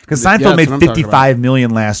worth because Yeah, Seinfeld that's made what I'm talking 55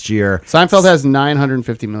 million last year. Seinfeld has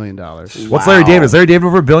 $950 million. What's Larry David? Is Larry David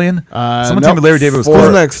over $1 billion? Someone told me Larry David was Who's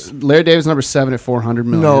close. next? Larry David's number 7 at 400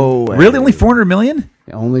 million. No way. Really, only 400 million?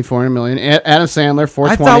 Only 400 million. Adam Sandler,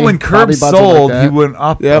 420. I thought when Curb Bobby Buds like sold, that. he went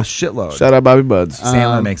up Yep. a shitload. Shout out Bobby Buds.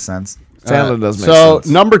 Sandler makes sense. Sandler does make so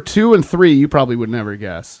sense. number 2 and 3, you probably would never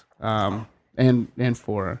guess. And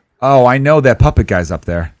 4. Oh, I know that puppet guy's up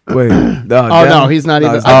there. Wait. Oh no, he's not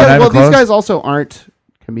even. not even Well, close? these guys also aren't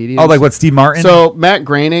comedians. Oh, like what? Steve Martin? So Matt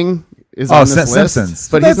Groening is Oh, on this list, Simpsons.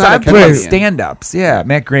 but he's not a comedian. stand-ups. Yeah,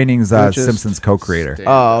 Matt Groening's Which is Simpsons co-creator. stand-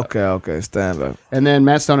 Oh, okay. Stand up. And then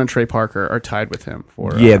Matt Stone and Trey Parker are tied with him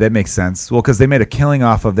for. Yeah, that makes sense. Well, because they made a killing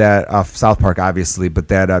off of that, off South Park, obviously, but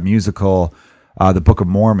that musical, The Book of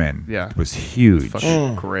Mormon, Yeah. was huge.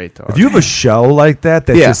 fucking great. Dog. If you have a show like that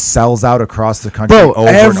Yeah. just sells out across the country Bro, over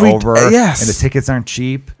every- and over, yes. and the tickets aren't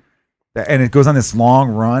cheap, and it goes on this long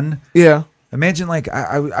run. Yeah. Imagine, like,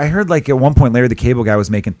 I heard, like, at one point Larry the Cable Guy was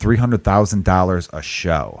making $300,000 a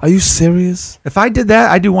show. Are you serious? If I did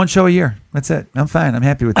that, I'd do one show a year. That's it. I'm fine. I'm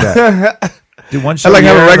happy with that. Do one show I like a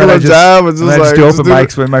have a year, and then regular I just- job and just then I like do just open do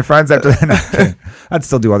mics with my friends after that. No, I'm kidding. I'd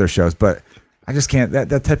still do other shows, but I just can't.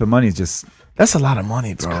 That type of money is just That's a lot of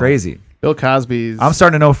money, bro. crazy. Bill Cosby's. I'm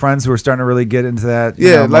starting to know friends who are starting to really get into that. you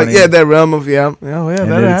Yeah, know, like money. that realm of yeah, And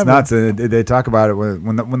that it's happens. nuts. They talk about it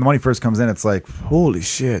when the money first comes in. It's like Holy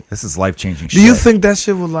shit. this is life changing. Do you think that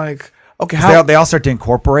shit would like okay? How? they all start to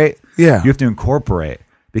incorporate? Yeah. You have to incorporate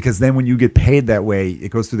because then when you get paid that way, it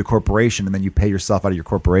goes through the corporation and then you pay yourself out of your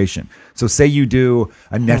corporation. So say you do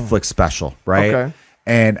a Netflix special, right? Okay.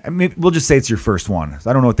 And I mean, we'll just say it's your first one.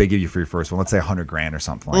 I don't know what they give you for your first one. Let's say $100,000 or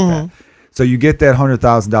something like that. So you get that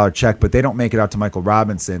 $100,000 check, but they don't make it out to Michael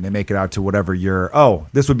Robinson. They make it out to whatever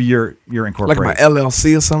this would be your like incorporation. my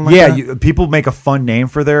LLC or something like Yeah, that? people make a fun name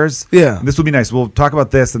for theirs. Yeah. This will be nice. We'll talk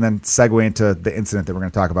about this and then segue into the incident that we're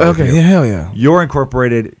going to talk about. with Okay, you. yeah, hell yeah. You're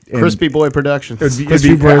incorporated in Crispy Boy Productions. It'd be,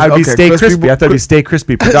 Crispy Boys, I'd be okay, Stay Crispy Crispy. I thought it'd be Stay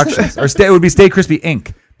Crispy Productions. Or it would be Stay Crispy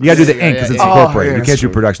Inc. You got to do the Inc. because it's yeah. incorporated. Oh, You yeah, can't do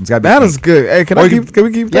true. productions. Got to be That Inc. is good. Hey, can Or I you keep? Can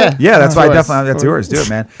we keep that? Yeah, that's why I Yours. definitely that's yours. Do it,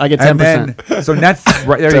 man. I get And 10%. then, so Netflix,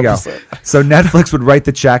 right, there you go. 10%. So Netflix would write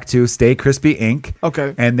the check to Stay Crispy Inc.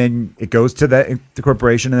 Okay. And then it goes to the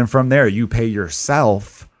corporation, and then from there you pay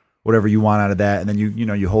yourself whatever you want out of that, and then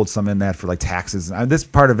you hold some in that for like taxes. This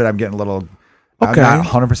part of it, I'm getting a little. Okay. I'm not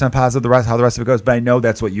 100% positive how the rest of it goes, but I know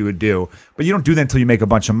that's what you would do. But you don't do that until you make a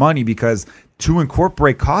bunch of money because to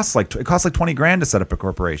incorporate costs like $20,000 to set up a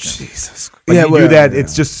corporation. Jesus. But you do well, that. yeah.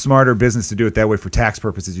 It's just smarter business to do it that way for tax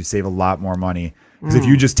purposes. You save a lot more money because if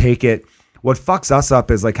you just take it, what fucks us up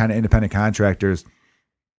is like kind of independent contractors.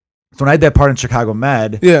 So when I had that part in Chicago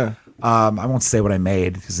Med, Yeah. I won't say what I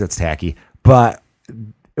made because that's tacky, but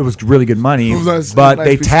it was really good money. It was nice- but nice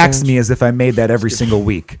they piece of taxed change. me as if I made that every single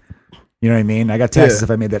week. You know what I mean? I got taxes Yeah.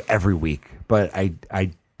 if I made that every week, but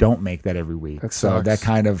I don't make that every week. That so sucks. that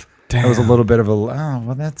kind of that was a little bit of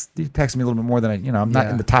a you taxed me a little bit more than I'm not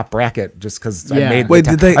Yeah. in the top bracket just because Yeah. I made Wait,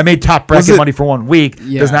 did they- I made top was bracket it- money for 1 week.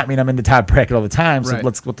 Yeah. Does not mean I'm in the top bracket all the time. So Right.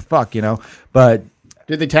 what the fuck, But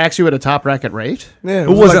Did they tax you at a top bracket rate? Yeah, it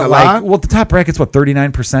wasn't a like lot. well, the top bracket's what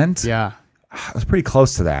 39%. Yeah. It was pretty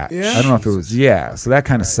close to that. Yeah? I don't know if it was. Yeah, so that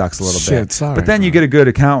kind of sucks a little Shit, bit. sorry, but then you bro. get a good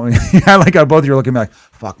account. I like how both of you are looking at me like,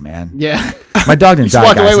 fuck, man. Yeah. My dog didn't You just die,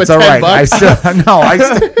 walk guys. away with It's all 10 right. I bucks?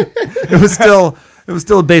 still no. It was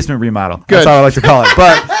still a basement remodel. Good. That's how I like to call it.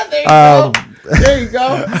 But There you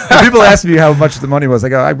go. when people ask me how much the money was, I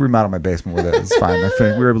go, I remodeled my basement with it. It's fine.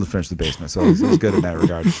 We were able to finish the basement, so it was good in that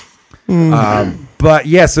regard. But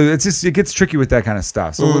yeah, so it gets tricky with that kind of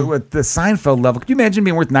stuff. So with the Seinfeld level, can you imagine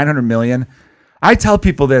being worth $900 million? I tell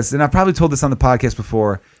people this, and I've probably told this on the podcast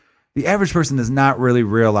before. The average person does not really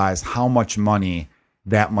realize how much money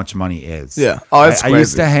that much money is. Yeah. Oh, it's I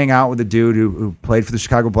used crazy. to hang out with a dude who played for the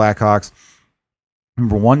Chicago Blackhawks.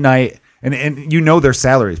 Remember one night, and their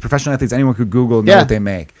salaries. Professional athletes, anyone could Google know Yeah. what they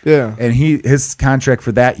make. Yeah. And his contract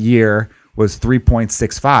for that year was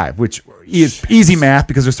 3.65, which is easy math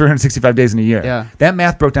because there's 365 days in a year. Yeah. That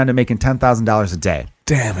math broke down to making $10,000 a day.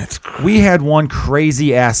 Damn, it's crazy. We had one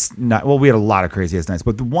crazy ass night. Well, we had a lot of crazy ass nights,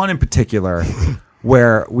 but the one in particular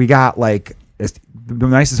where we got like the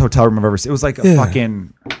nicest hotel room I've ever seen. It was like a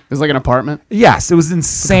fucking It was like an apartment. yes, it was an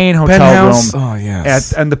insane hotel Penthouse? room. Oh,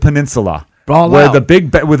 yes. on the peninsula. Ball where out.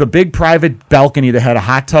 with a big private balcony that had a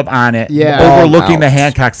hot tub on it, Yeah. overlooking Ball the out.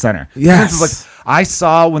 Hancock Center. Yes. This is like I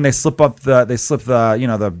saw when they slip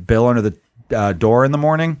the bill under the door in the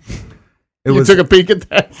morning. You took a peek at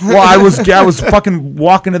that. Well, I was fucking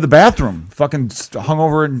walking to the bathroom, fucking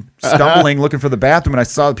hungover and stumbling, looking for the bathroom, and I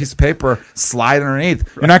saw a piece of paper slide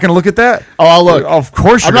underneath. You're not going to look at that? Oh, I'll look. Of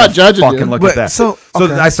course, you're I'm not gonna judging fucking you. look But at that. so,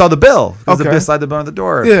 okay. I saw the bill because the Okay. bill slide the bill on the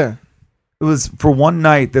door. Yeah. It was for one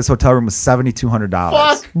night. This hotel room was $7,200.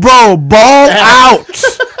 Fuck. Bro, ball out.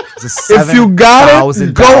 If you got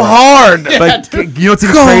it, go hard. But you know what's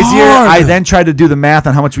even Go crazier? hard. I then tried to do the math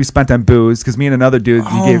on how much we spent on booze because me and another dude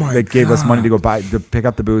my gave us money to go to pick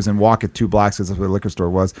up the booze and walk it 2 blocks because that's where the liquor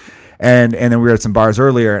store was, and then we were at some bars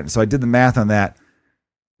earlier, and so I did the math on that.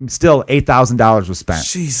 Still, $8,000 was spent,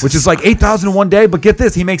 Jesus which is like 8,000 in one day. But get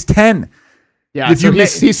this, he makes 10. Yeah, If so you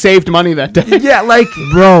he saved money that day. Yeah, like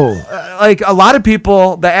Bro. like a lot of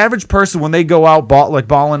people, the average person when they go out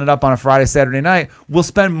balling it up on a Friday, Saturday night, will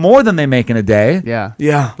spend more than they make in a day. Yeah.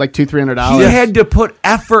 Yeah. Like $200-$300. He had to put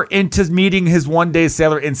effort into meeting his 1 day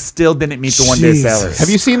salary and still didn't meet the 1 day Jesus. salary. Have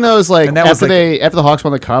you seen those like And that was after the Hawks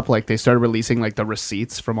won the cup, like they started releasing like the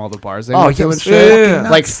receipts from all the bars they Oh, went yeah, to it and was shit? fucking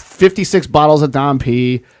Like nuts. 56 bottles of Dom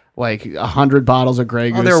P, like 100 bottles of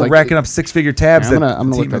Grey Goose. Oh, they were like, racking up 6-figure tabs Yeah, I'm that gonna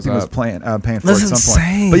the look team I those think was up. paying for That's at some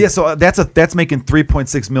insane. point. But yeah, so that's making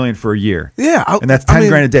 $3.6 million for a year. Yeah. And that's 10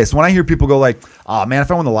 grand a day. So when I hear people go like, "Oh man,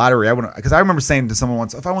 if I won the lottery, I wouldn't." Because I remember saying to someone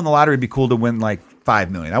once, "If I won the lottery, it'd be cool to win like $5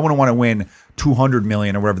 million. I wouldn't want to win 200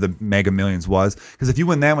 million or whatever the Mega Millions was. Because if you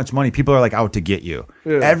win that much money, people are like out to get you.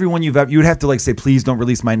 Yeah. Everyone you would have to like say, please don't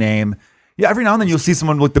release my name." Yeah, every now and then you'll see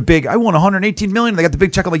someone with the big, I won 118 million. They got the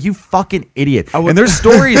big check. I'm like, you fucking idiot. And there's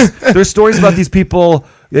stories. There's stories about these people.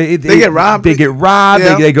 They get robbed. They get robbed.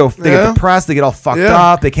 Yeah. They get Yeah. depressed. They get all fucked Yeah.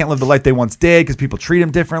 up. They can't live the life they once did because people treat them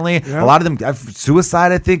differently. Yeah. A lot of them,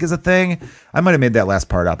 suicide, I think, is a thing. I might have made that last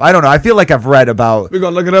part up. I don't know. I feel like I've read about. We're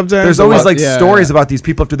going to look it up, James. There's always like Yeah, stories yeah. about these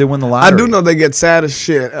people after they win the I lottery. do know they get sad as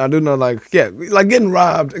shit. I do know, like getting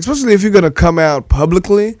robbed, especially if you're going to come out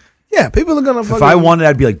publicly. Yeah, people are going to fucking. If I wanted,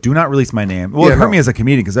 I'd be like, do not release my name. Well, Yeah, it hurt no. me as a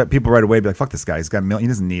comedian because people right away be like, fuck this guy. He's got a million. He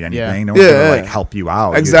doesn't need anything. Yeah. No one's Yeah, going to yeah. like help you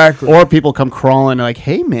out. Exactly. Or people come crawling like,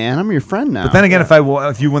 "Hey man, I'm your friend now." But then again,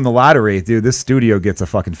 if you win the lottery, dude, this studio gets a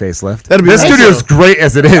fucking facelift. That'd be This nice. studio's great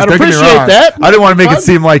as it is. I'd Don't get me appreciate wrong. that. I didn't want to make it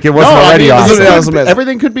seem like it wasn't already awesome. Yeah, it was amazing.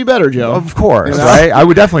 everything could be better, Joe. Of course, You know? right? I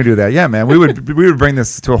would definitely do that. Yeah, man. We would bring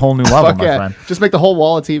this to a whole new level, Fuck my yeah. friend. Just make the whole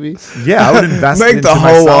wall of TVs. Yeah, I would invest Make into the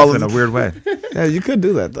whole myself wall in a of- weird way. Yeah, you could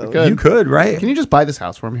do that, though. Good. You could, right? Can you just buy this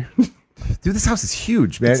house for me? Dude, this house is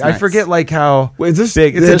huge, man. It's I nice. forget like how Wait, is this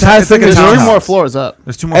big. It's the a entire thing like a is There's yours? 2 more townhouse. floors up.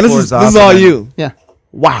 There's 2 more And floors this is up. all and then you. Yeah.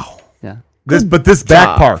 Wow. Yeah. This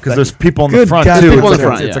back part because there's people in the Good front God. too. People in It's the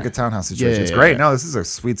like front, it's yeah. like a townhouse situation. Yeah, It's yeah, great. yeah. No, this is a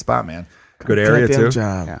sweet spot, man. Good area Goddamn too.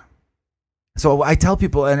 Job. Yeah. So I tell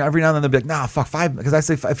people, and every now and then they'll be like, "Nah, fuck 5," because I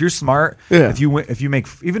say if you're smart, Yeah. if you win, if you make,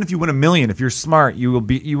 even if you win $1 million, if you're smart,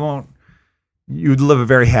 you'd live a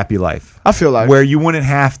very happy life I feel like. where you wouldn't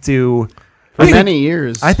have to. For many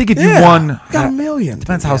years. I think if Yeah. you won, Got $1 million.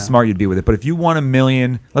 depends how smart you'd be with it. But if you won $1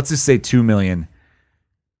 million, let's just say $2 million.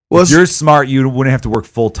 Well, If you're smart, you wouldn't have to work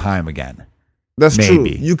full time again. that's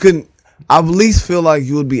maybe. true. You can. I at least feel like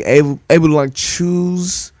you would be able to like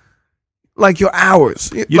choose like your hours.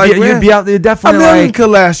 You'd be out there definitely. $1 million like, could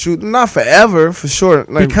last you not forever for sure.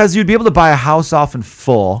 Like, because you'd be able to buy a house off in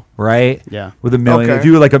full, right? Yeah. With $1 million. Okay. If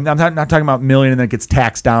you were like, I'm not talking about $1 million and then it gets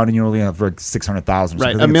taxed down and you only have like 600,000.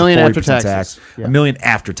 Right. $1 million after taxes. $1 million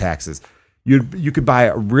after taxes. You could buy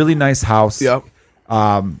a really nice house. Yep.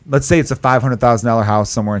 Let's say it's a $500,000 house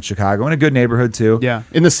somewhere in Chicago in a good neighborhood too. Yeah.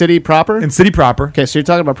 In the city proper? In city proper. Okay, so you're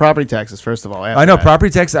talking about property taxes first of all. I know property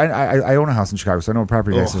taxes. I own a house in Chicago, so I know what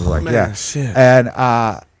property taxes are like. Man, yeah. shit. And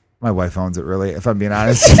my wife owns it. Really, if I'm being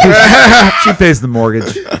honest, she pays the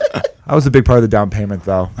mortgage. I was a big part of the down payment,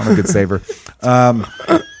 though. I'm a good saver. I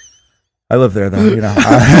live there, though. You know.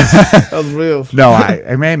 That was real. No,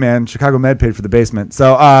 man, Chicago Med paid for the basement.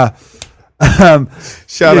 So,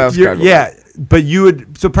 Shout out, Chicago. yeah. But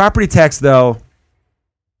so property tax though.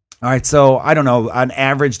 All right, so I don't know. On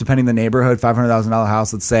average, depending on the neighborhood, $500,000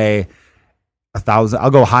 house. Let's say 1,000.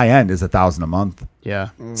 I'll go high end is 1,000 a month. Yeah.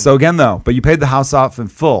 So again, though, but you paid the house off in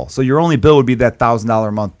full, so your only bill would be that $1,000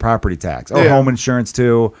 a month property tax or home insurance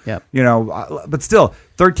too. Yep. You know, but still,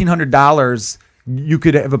 $1,300. You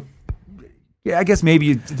could have a. Yeah, I guess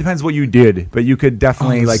maybe it depends what you did, but you could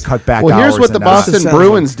definitely like cut back. Well, here's hours what the and Boston Sounds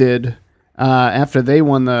Bruins did after they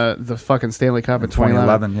won the fucking Stanley Cup in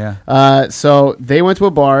 2011. 2011. Yeah. So they went to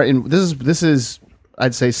a bar, and this is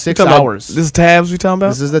I'd say 6 hours. This is tabs we talking about?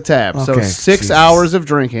 This is the tab. So Okay, 6 Jesus. hours of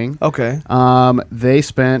drinking. Okay. They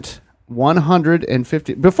spent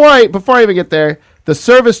 150. Before I even get there, the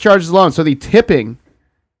service charges alone. So the tipping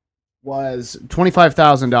was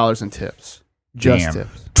 $25,000 in tips. Just Damn.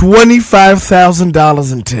 tips.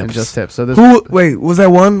 $25,000 in tips. And just tips. So this. Wait, was that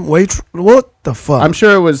one? Wait, what the fuck? I'm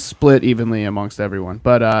sure it was split evenly amongst everyone,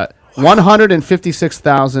 but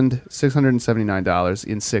 $156,679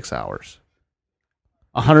 in 6 hours.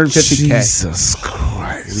 150K. Jesus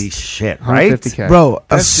Christ. Holy shit! Right, 150K. Bro,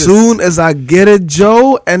 as soon as I get it,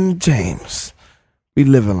 Joe and James, we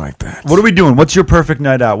living like that. What are we doing? What's your perfect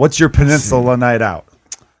night out? What's your peninsula night out?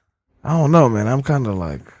 I don't know, man. I'm kind of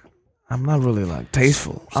like, I'm not really like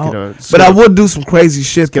tasteful. Just But I would do some crazy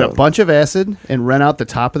shit. Get a though. bunch of acid and rent out the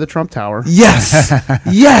top of the Trump Tower. Yes,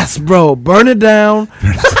 yes, bro. Burn it down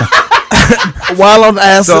while I'm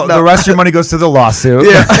acid. So the rest of your money goes to the lawsuit.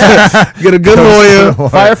 Yeah, get a good lawyer.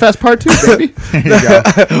 Firefest Part 2, baby. There you go.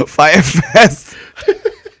 Firefest.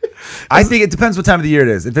 I think it depends what time of the year it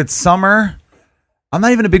is. If it's summer, I'm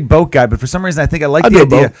not even a big boat guy, but for some reason I think I like I the do a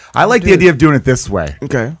idea. boat. I like the idea of doing it this way.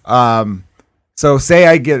 Okay. So say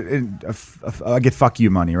I get I get fuck you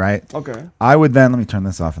money, right? Okay. I would then let me turn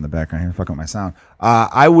this off in the background here. Fuck up my sound.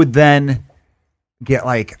 I would then get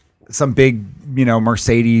like some big,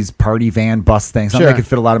 Mercedes party van bus thing, something Sure. that could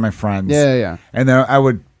fit a lot of my friends. Yeah. And then I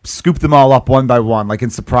would scoop them all up one by one, like in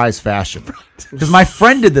surprise fashion. Because my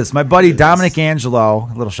friend did this. My buddy Dominic Angelo,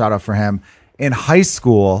 a little shout out for him, in high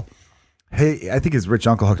school. Hey, I think his rich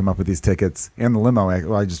uncle hooked him up with these tickets and the limo.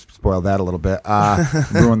 Well, I just spoiled that a little bit.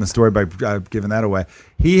 Ruined the story by giving that away.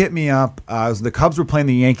 He hit me up. The Cubs were playing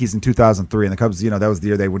the Yankees in 2003, and the Cubs, that was the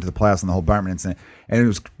year they went to the playoffs and the whole Bartman incident. And it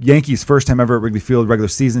was Yankees' first time ever at Wrigley Field regular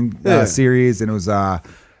season series, and it was a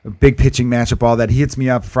big pitching matchup. All that. He hits me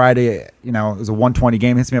up Friday. It was a 1:20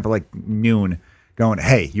 game. Hits me up at like noon. Going,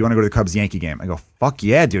 hey, you want to go to the Cubs-Yankee game? I go, fuck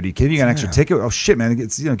yeah, dude. Are you kidding? You got an extra ticket? Oh, shit, man.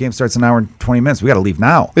 It's, game starts in an hour and 20 minutes. We got to leave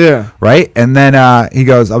now. Yeah. Right? And then he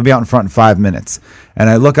goes, I'll be out in front in 5 minutes. And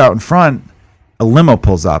I look out in front, a limo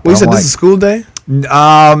pulls up. Well, you I'm said like, this is school day?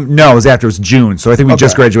 no, it was after. It was June. So I think we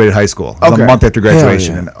just graduated high school. It was a month after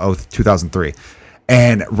graduation in 2003.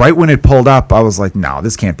 And right when it pulled up, I was like, no,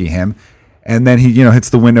 this can't be him. And then he, hits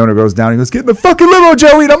the window and it goes down. He goes, get in the fucking limo,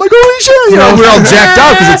 Joey. And I'm like, holy shit. We're all jacked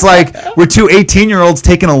up because it's like we're two 18-year-olds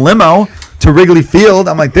taking a limo to Wrigley Field.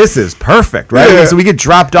 I'm like, this is perfect, right? Yeah. So we get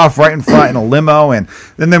dropped off right in front in a limo, and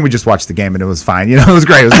then we just watched the game, and it was fine. It was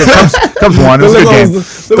great. It was good. Cubs won. It was a good game. The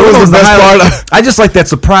was the best highlight. I just like that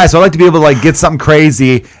surprise. So I like to be able to like get something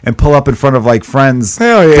crazy and pull up in front of like friends.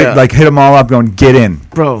 Hell yeah. Hit them all up, going, get in,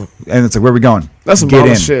 Bro. and it's like, where are we going? That's some get baller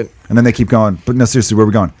in. shit. And then they keep going, but no, seriously, where are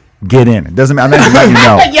we going? Get in. It doesn't matter. I'm not even letting you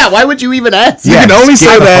know. Yeah, why would you even ask? Yeah, You can only just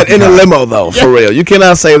get say the that fucking in a car. limo, though, for real. You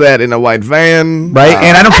cannot say that in a white van. Right?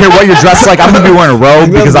 And I don't care what you're dressed like. I'm going to be wearing a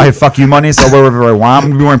robe because I have fuck you money, so I'll wear whatever I want.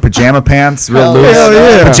 I'm going to be wearing pajama pants, real loose. Hell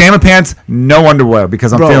yeah. Pajama pants, no underwear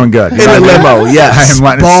because I'm Bro, feeling good. in a limo, yes. I'm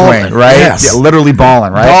letting it Ballin', swing, right? yes. Yeah, literally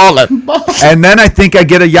balling, right? Ballin'. And then I think I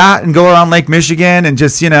get a yacht and go around Lake Michigan and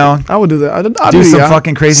just, I would do that. I'd do some yacht.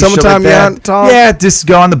 fucking crazy Summertime shit like that. yacht talk. Yeah, just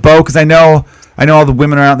go on the boat because I know I know all the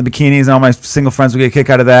women are out in the bikinis, and all my single friends would get a kick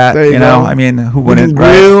out of that. There you know, go. I mean, who We can wouldn't?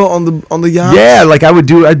 Right? grill on the yacht. Yeah, like I'd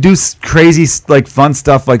do crazy like fun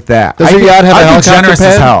stuff like that. Does your yacht have a I'd be helicopter generous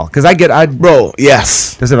as pad? hell because Bro,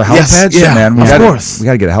 yes. Does it have a Yes, helipad? Shit, yeah, man. of course. We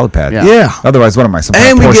got to get a helipad. Yeah. Otherwise, what am I? Some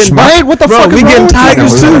And we poor getting schmuck? Wait, what the bro, fuck? we is wrong getting with you?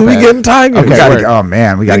 tigers Yeah, too. we We got getting tigers. We gotta, word. oh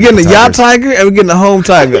man, we got We're getting the yacht tiger and we're getting the home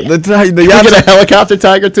tiger. The You yacht get a helicopter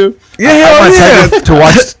tiger too? Yeah, I hell want a yeah.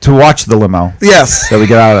 tiger to watch the limo Yes. that we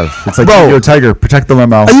get out of. It's like, Bro. yo, tiger, protect the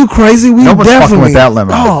limo. Are you crazy? We No one's definitely fucking with that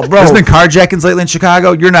limo. Oh, bro. There's been carjackings lately in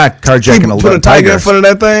Chicago. You're not carjacking Put a tiger in tigers. front of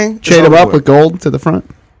that thing. Chain him up with gold to the front?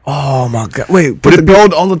 Oh my god! Wait, put the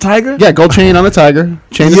gold on the tiger? Yeah, gold chain on the tiger.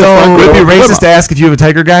 Chain to the Yo, front. Would it be gold. racist to ask if you have a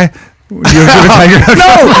tiger guy? Do you have a tiger?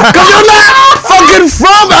 No, because you're not fucking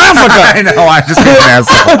from Africa. I know. I just being an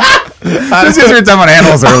asshole. Just because we were talking about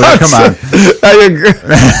animals earlier. Come on.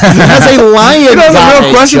 That's a lion. You know the eye,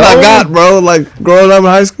 real question I Joe. got, bro. Like growing up in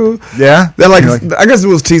high school, Yeah. they're like, You're like, I guess it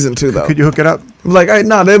was teasing too, though. could you hook it up? Like, hey,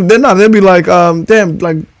 no, they're not. They'll be like, damn,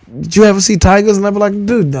 like, did you ever see tigers? And I'd be like,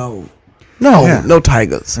 dude, no, Yeah. no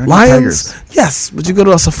tigers. There are no Lions, tigers. yes, but you go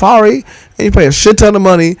to a safari and you pay a shit ton of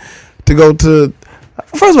money to go to.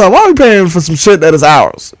 First of all, why are we paying for some shit that is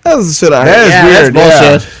ours? That's the shit I That hate. is Yeah, weird.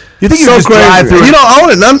 that's bullshit. Yeah. You think you So just drive through? You don't own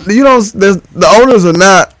it. You don't. The owners are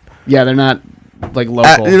not. Yeah, they're not like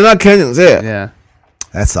local. They're not Kenyans. Yeah, Yeah.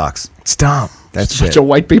 That sucks. it's dumb. That's Bunch shit. of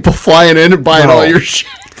white people flying in and buying Bro. all your shit.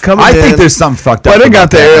 Coming I think in, there's something fucked up. Well, they got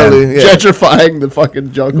about there that, man. early. Yeah. Gentrifying the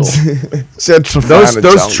fucking jungle.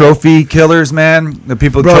 Those trophy killers, man. The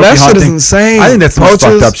people Bro, trophy that shit hunting. is insane. I think that's the most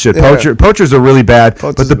Poachers, fucked up shit. yeah. Poachers are really bad.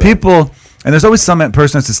 Poachers but the are bad. people, and there's always some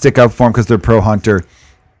person that's to stick up for them because they're pro hunter.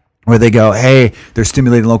 Where they go, hey, they're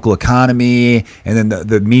stimulating local economy, and then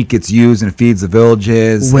the meat gets used and feeds the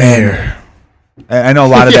villages. Where? And I know a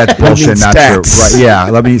lot of that's Yeah. bullshit, Let me not true. stats. Right? Yeah,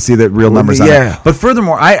 let me see the real numbers on yeah. it. But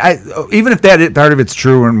furthermore, I even if that part of it's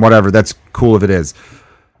true and whatever, that's cool if it is.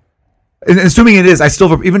 And assuming it is, I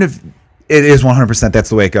still even if it is 100%, that's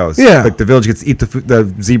the way it goes. Yeah. like the village gets to eat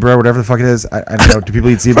the zebra, or whatever the fuck it is. I don't know. Do people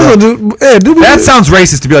eat zebra? First of all, That sounds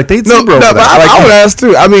racist to be like they eat no, zebra. no, over but there. I would ask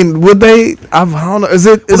too. I mean, would they? I don't know. Is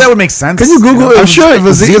it? well, Is, that would make sense. can you Google it? I'm sure if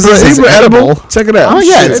a zebra zebra, is zebra edible. edible. Check it out. Oh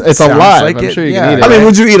yeah, Shit, it's sounds alive. like I'm it. sure you Yeah. can eat it. I mean, right?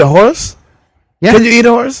 would you eat a horse? Yeah. Can you eat a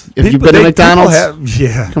horse? If you've People- been to they- McDonald's, people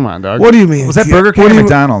yeah. come on, dog. What do you mean? Was that Yeah. Burger King What or do you-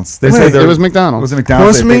 McDonald's? They Wait, said there it was McDonald's. Was it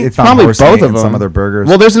McDonald's? Horse They meat? found Probably horse both meat of in some them. of their burgers.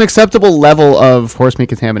 Well, there's an acceptable level of horse meat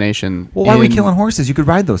contamination. Well, why are we killing horses? You could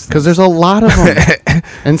ride those things. Because there's a lot of them,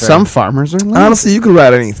 and some farmers are lazy. Honestly, you could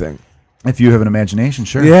ride anything. If you have an imagination,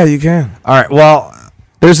 sure. Yeah, you can. All right. Well,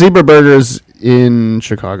 There's zebra burgers in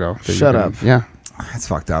Chicago. that you Shut can- up. Yeah. that's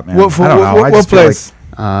fucked up, man. What, for, I don't know. I what just feel place?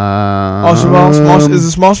 Is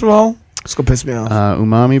it Small Cheval? It's gonna piss me off.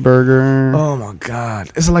 Umami burger. Oh my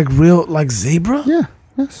god! Is it like real, like zebra? Yeah.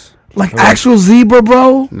 Yes. Like actual zebra,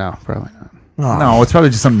 bro? No, probably not. Oh. no, it's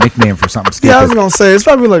probably just some nickname for something stupid. Yeah, I was gonna say it's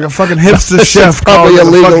probably like a fucking hipster chef. Probably called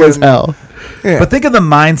illegal fucking- as hell. Yeah. But think of the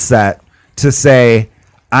mindset to say,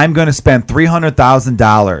 I'm going to spend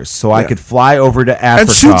 $300,000 so I Yeah. could fly over to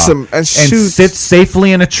Africa shoot some- and shoot- sit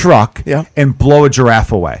safely in a truck Yeah. and blow a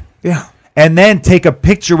giraffe away, yeah. and then take a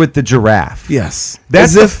picture with the giraffe. Yes. That's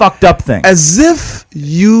as the if fucked up thing. as if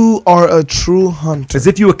you are a true hunter. As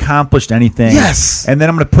if you accomplished anything. Yes. And then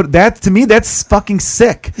I'm going to put that, to me, that's fucking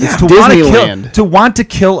sick. Yeah. To want Disneyland. to want to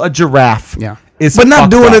kill a giraffe. Yeah. Is But not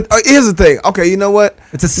fucked doing up. it. Here's the thing. Okay, you know what?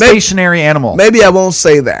 It's a stationary animal. Maybe I won't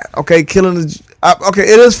say that. Okay, killing the. Okay,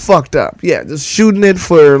 it is fucked up. Yeah, just shooting it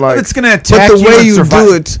for like. It's going to attack But the you way and you survive.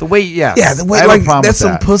 do it. The way, yes. Yeah, the way I have a like problem that's with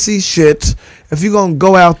some that. pussy shit. If you're gonna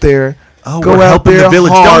go out there, Oh, go we're out helping there the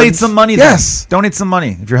village. hard. Donate some money. Yes. Then. Donate some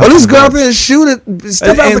money if you're Or helping. just the go out village. there and shoot it.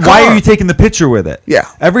 Step out And the why car. are you taking the picture with it? Yeah.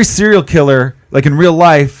 Every serial killer, like in real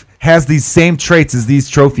life, has these same traits as these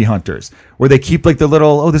trophy hunters, where they keep like the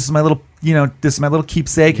little, this is my little, this is my little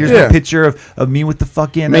keepsake. Here's Yeah. my picture of me with the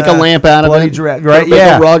fucking Make a lamp out of bloody it. giraffe, right? Make a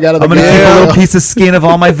Yeah, rug out of the I'm gonna keep Yeah. a little piece of skin of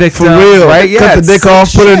all my victims. For real, right? Yeah, cut the it's dick sick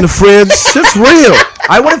off, put it in the shit. fridge. Shit's real.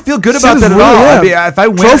 I wouldn't feel good Shit about is that at real, all. yeah. I mean, if I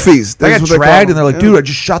win, Trophies, I that's got what they call dragged, them. and they're like, Yeah. "Dude, I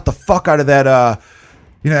just shot the fuck out of that,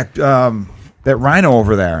 that rhino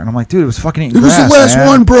over there," and I'm like, "Dude, it was fucking eating It was the grass, last man."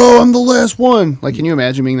 one, bro. I'm the last one. Like, can you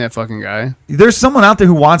imagine being that fucking guy? There's someone out there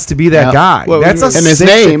who wants to be that Yeah. guy. Well, That's a and his sick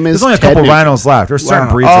name shit. is There's only a Ted couple Nugent. rhinos left. There's certain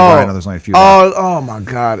Wow. breeds of rhino. There's only a few left. Oh my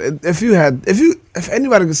god! If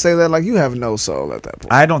anybody could say that, like you have no soul at that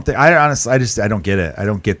point. I don't think. I honestly, I don't get it. I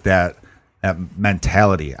don't get that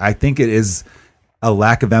mentality. I think it is a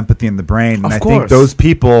lack of empathy in the brain, and Of I think course. those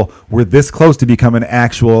people were this close to becoming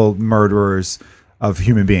actual murderers. of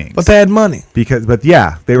human beings. But they had money. They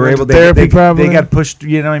were went able. to therapy, They probably. got pushed.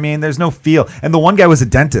 You know what I mean? There's no feel. And the one guy was a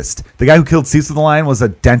dentist. The guy who killed Cecil the Lion was a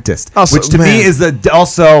dentist, Also, which to man. me is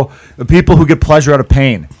also the people who get pleasure out of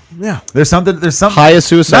pain. Yeah. There's something. Highest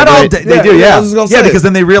suicide Not all. rate. They do. Yeah, I Yeah. was just Yeah. gonna say. Because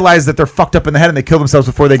then they realize that they're fucked up in the head and they kill themselves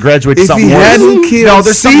before they graduate to If something he worse. hadn't killed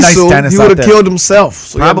there's some nice Cecil, dentists he out would have there. killed himself.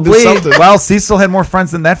 So you had to do Probably. something. Well, Cecil had more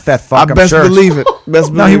friends than that fat fuck. I I'm best sure. believe it.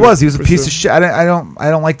 Best No, he believe was. He was a for piece sure. of shit. I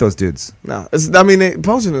don't like those dudes. No,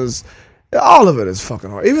 poaching is all of it is fucking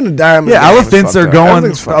hard. Even the diamond. Yeah, game is elephants fucked are up. going.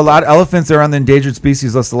 Everything's fucked A lot. up. Elephants are on the endangered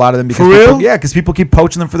species list. A lot of them because For real? because people keep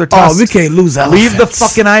poaching them for their Oh, tusks. we can't lose elephants. Leave the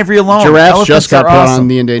fucking ivory alone. Giraffes Elephants just got are put awesome. on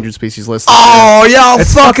the endangered species list. Oh, y'all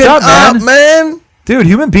It's fucking fucked up, up, man. Dude,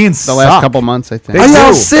 human beings the last suck. couple months, I think. They Are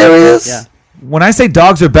y'all do. serious? Yeah. When I say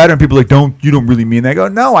dogs are better, and people are like, you don't really mean that. I go,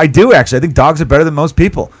 no, I do actually. I think dogs are better than most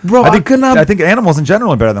people. Bro, I could not- I think animals in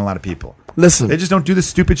general are better than a lot of people. Listen. They just don't do the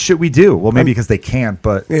stupid shit we do. Well, maybe because they can't,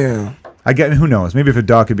 but Yeah. I get. Who knows? Maybe if a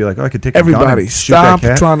dog could be like, I could take a gun Everybody, and shoot that stop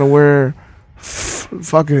cat. trying to wear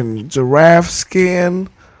fucking giraffe skin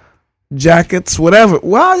jackets, whatever.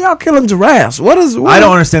 Why are y'all killing giraffes? I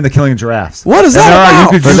don't understand the killing of giraffes. What is And that there are-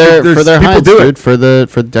 about? you could- For their people hides, do it. dude.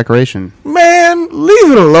 For decoration. Man,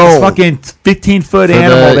 leave it alone. It's fucking 15-foot For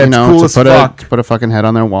animal that's cool to as put fuck. put a fucking head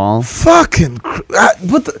on their wall. Fucking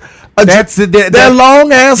put the That's that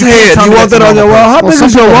long ass head. tell You me want that's that on your normal wall? How Well, big some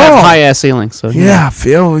is your people have wall? high ass ceilings, so Yeah, I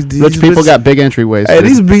feel these rich people bitches- got big entryways. Hey, dude.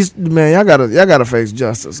 these beasts, man, y'all gotta face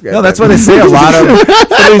justice. No, that's why they say a lot of. For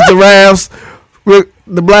these giraffes,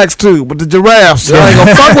 the blacks too, but the giraffes, y'all ain't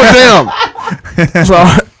gonna fuck with them.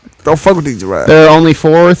 So don't fuck with these giraffes. There are only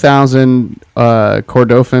 4,000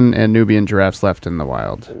 Kordofan and Nubian giraffes left in the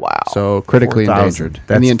wild. Wow. So critically 4,000. endangered. In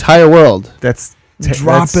That's- the entire world. That's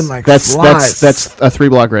Dropping like That's flies. that's a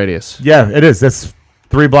 3-block radius. Yeah, it is. That's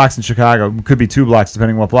 3 blocks in Chicago. Could be 2 blocks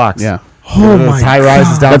depending what blocks. Yeah. Oh Those my high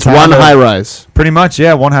rises God. That's downtown. one high rise. Pretty much,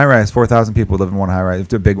 yeah. One high rise. 4,000 people live in one high rise.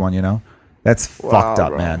 It's a big one, you know. That's Wow, fucked up,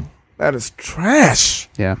 bro. man. That is trash.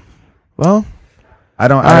 Yeah. Well, I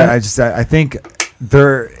don't. All right. I think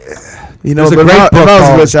they're. you know, There's a but great if book I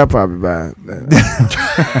called- was rich, I'd probably buy it.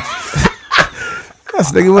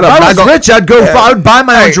 That's nigga. What If up? I was rich, I'd go. Yeah. I would buy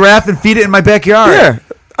my own Hey. giraffe and feed it in my backyard. Yeah,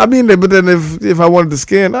 I mean, but then if I wanted the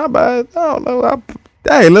skin, I'd buy it. I don't know.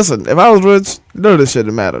 Hey, listen, if I was rich, none of this shit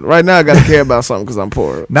would matter. Right now, I got to care about something because I'm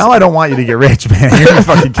poor. Now I don't want you to get rich, man. You're gonna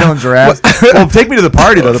fucking killing giraffes. Well, take me to the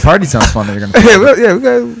party though. The party sounds fun. That you're gonna. Yeah, we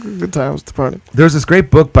got good times at the party. There's this great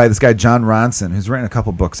book by this guy John Ronson, who's written a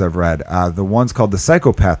couple books I've read. The one's called The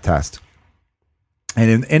Psychopath Test,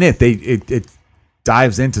 and in it it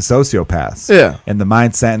dives into sociopaths, Yeah. and the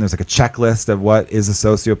mindset. And there's like a checklist of what is a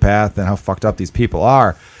sociopath and how fucked up these people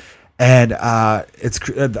are. And it's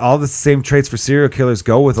all the same traits for serial killers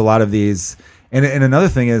go with a lot of these. And another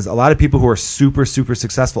thing is a lot of people who are super, super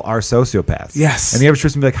successful are sociopaths. Yes. And the average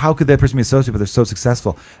person will be like, how could that person be a sociopath? They're so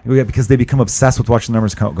successful. And we get- because they become obsessed with watching the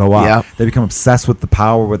numbers go up. Yep. They become obsessed with the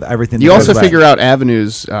power, with everything. You that also goes figure away. out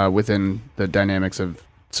avenues within the dynamics of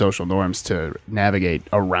social norms to navigate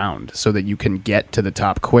around so that you can get to the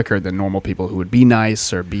top quicker than normal people who would be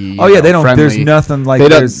nice or be Oh, yeah, they don't. friendly. There's nothing like they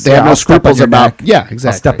don't, there's, they have no I'll step on scruples your about neck. yeah, exactly.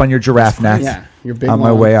 I'll step on your giraffe neck. Yeah, your big on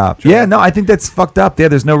my long way up. giraffe. Yeah, no, I think that's fucked up. Yeah,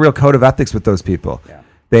 there's no real code of ethics with those people. Yeah.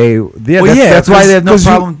 That's why they have no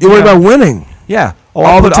problem. You worry know. about winning. Yeah. Oh, all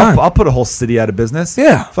I'll the put, time. I'll put a whole city out of business.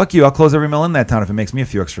 Yeah. Fuck you. I'll close every mill in that town if it makes me a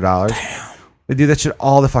few extra dollars. Damn. They do that shit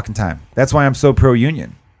all the fucking time. That's why I'm so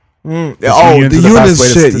pro-union. Oh, unions the are the best unions way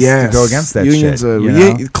to- shit. to Yes, go against that unions shit, are you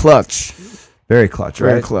know? clutch. Very clutch,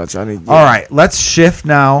 Very right? clutch. I need. All right, let's shift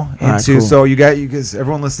now All right, into. cool. So you guys,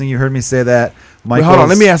 everyone listening, you heard me say that. Wait, hold on.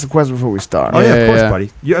 Let me ask a question before we start. Oh yeah, Yeah, of course,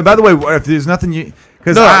 yeah. buddy. By the way, if there's nothing you,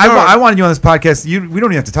 because No, I wanted you on this podcast. We don't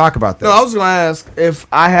even have to talk about this. No, I was going to ask if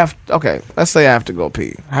I have. Okay, let's say I have to go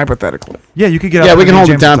pee. Hypothetically. Yeah, you could get up. Yeah, we and can hold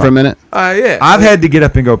James it down can for a talk. minute. Yeah. I've had to get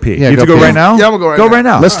up and go pee. Yeah, you have to go go pee. right now. Yeah, I'm gonna go right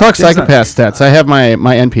now. Let's talk James, psychopath stats. I have my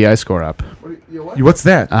NPI score up. What's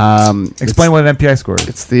that? Explain what an MPI score is.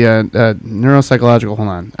 It's the neuropsychological.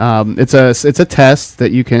 Hold on. It's a test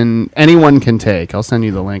that anyone can take. I'll send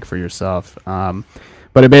you the link for yourself.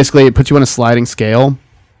 But it puts you on a sliding scale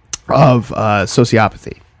of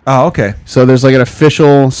sociopathy. Oh, okay. So there's like an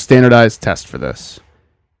official standardized test for this.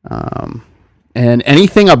 And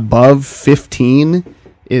anything above 15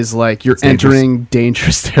 is like you're It's dangerous. entering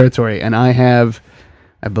dangerous territory. And I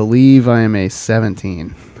believe I am a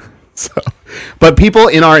 17. So, but people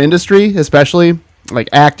in our industry, especially like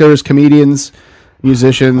actors, comedians,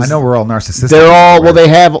 musicians, I know we're all narcissistic.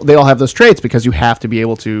 they all have those traits because you have to be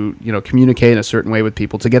able to, communicate in a certain way with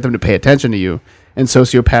people to get them to pay attention to you. And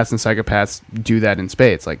sociopaths and psychopaths do that in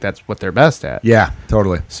spades. Like that's what they're best at. Yeah,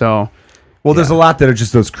 totally. So Well, there's a lot that are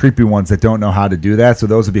just those creepy ones that don't know how to do that, so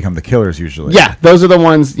those would become the killers usually. Yeah, those are the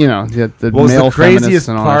ones, the male feminists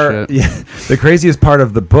and all part, that shit. Yeah, the craziest part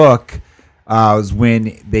of the book was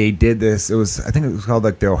when they did this. I think it was called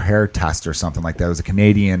like the O'Hare test or something like that. It was a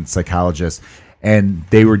Canadian psychologist, and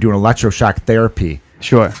they were doing electroshock therapy.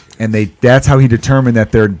 Sure. And that's how he determined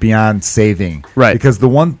that they're beyond saving. Right. Because the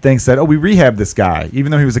one thing said, we rehabbed this guy.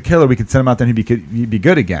 Even though he was a killer, we could send him out there and he'd be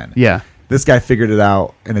good again. Yeah. This guy figured it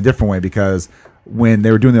out in a different way because when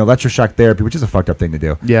they were doing the electroshock therapy, which is a fucked up thing to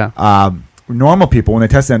do. Yeah. Normal people, when they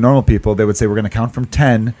tested on normal people, they would say, we're going to count from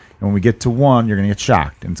 10. And when we get to 1, you're going to get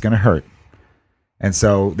shocked and it's going to hurt. And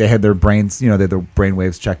so they had their brains, they had their brain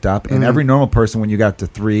waves checked up. And every normal person, when you got to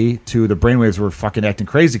 3, 2, the brain waves were fucking acting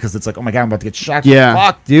crazy because it's like, oh my God, I'm about to get shocked. Yeah.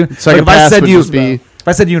 Fuck, dude. It's like if I said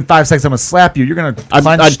to you in 5 seconds, I'm going to slap you, you're going to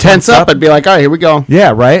I'd tense up. I'd be like, all right, here we go.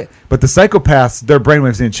 Yeah, right? But the psychopaths, their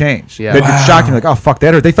brainwaves didn't change. Yeah. They'd get shocked and like, oh, fuck,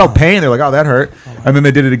 that hurt. They felt pain. They're like, oh, that hurt. And then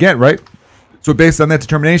they did it again, right? So based on that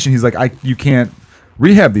determination, he's like, you can't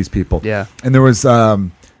rehab these people. Yeah. And there was, I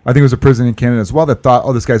think it was a prison in Canada as well that thought,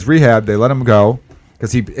 oh, this guy's rehab. They let him go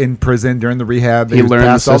because he in prison during the rehab. He learned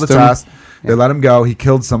passed all the system. tests. They let him go. He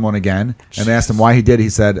killed someone again. And they asked him why he did. He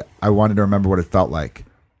said, I wanted to remember what it felt like.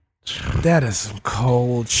 That is some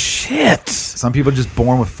cold shit. Some people are just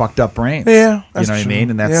born with fucked up brains. Yeah, you know what I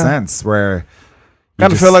mean? In that sense, where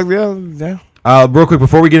kind of feel like yeah. Real quick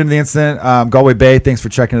before we get into the incident, Galway Bay, thanks for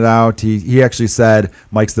checking it out. He actually said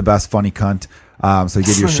Mike's the best funny cunt. So he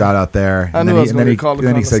gave you a shout out there. And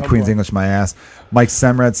then he said Queen's English my ass. Mike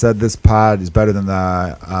Semrad said this pod is better than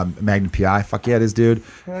the Magnum PI. Fuck yeah, it is, dude.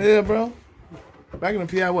 Yeah, bro. Magnum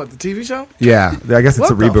PI, what, the TV show? Yeah, I guess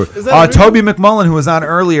it's a reboot. Is that a reboot? Toby McMullen, who was on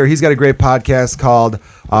earlier, he's got a great podcast called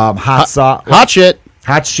Hot Shit. Hot Shit.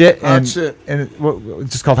 Hot Shit. And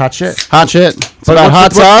it's just called Hot Shit? Hot Shit. It's about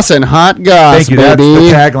hot sauce and hot goss, Thank you. baby.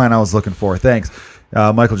 That's the tagline I was looking for. Thanks.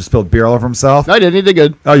 Michael just spilled beer all over himself. No, I didn't. He did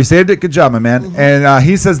good. Oh, you saved it? Good job, my man. And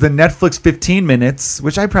he says the Netflix 15 minutes,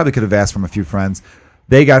 which I probably could have asked from a few friends,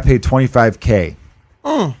 they got paid $25K.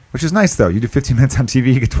 Which is nice, though. You do 15 minutes on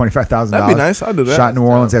TV, you get $25,000. That'd be nice. I'll do that. Shot in New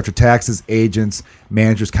Orleans after taxes, agents,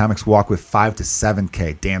 managers, comics walk with $5 to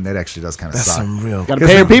 $7K. Damn, that actually does kind of suck. That's some real. Got to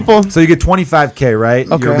pay your people. So you get $25K,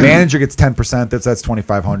 right? Okay. Your manager gets 10%. That's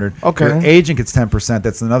 $2,500. Okay. Your agent gets 10%.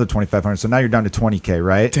 That's another $2,500. So now you're down to $20K,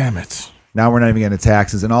 right? Damn it. Now we're not even getting to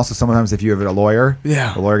taxes, and also sometimes if you have a lawyer,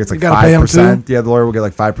 yeah, the lawyer gets like you gotta pay him 5%. too? Yeah, the lawyer will get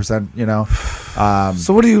like 5%. You know.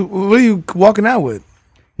 So what are you walking out with?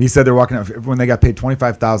 He said they're walking out when they got paid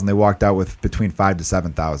 $25,000. They walked out with between $5,000 to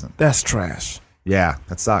 $7,000. That's trash. Yeah,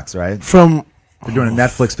 that sucks, right? They're doing a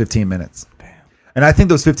Netflix 15 minutes. Damn. And I think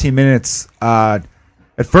those 15 minutes.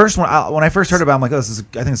 At first, when I first heard about it, I'm like, oh, I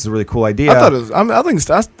think this is a really cool idea. I thought it was. I think it's.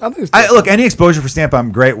 Look, any exposure for stand-up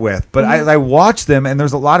I'm great with, but I watched them, and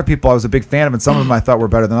there's a lot of people I was a big fan of, and some of them I thought were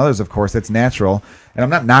better than others. Of course, that's natural, and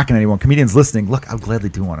I'm not knocking anyone. Comedians listening, look, I'll gladly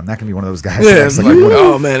do one. I'm not gonna be one of those guys. Yeah, it's like,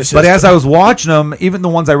 oh man. But as I was watching them, even the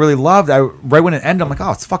ones I really loved, right when it ended, I'm like,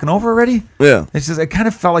 oh, it's fucking over already. Yeah. It kind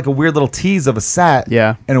of felt like a weird little tease of a set.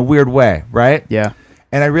 Yeah. In a weird way, right? Yeah.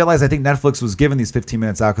 And I realized I think Netflix was giving these 15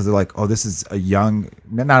 minutes out because they're like, oh, this is a young,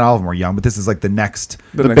 not all of them are young, but this is like the next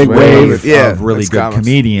big wave of really good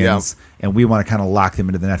comedians. Yeah. And we want to kind of lock them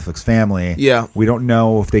into the Netflix family. Yeah. We don't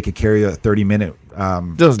know if they could carry a 30-minute,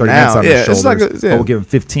 30 minutes on their shoulders. It's like we'll give them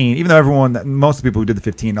 15, even though most of the people who did the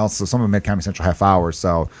 15 also, some of them had Comedy Central half hours.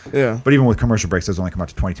 So, yeah. But even with commercial breaks, those only come out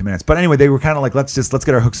to 22 minutes. But anyway, they were kind of like, let's get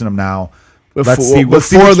our hooks in them now.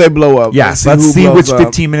 Before they blow up. Yes, let's see which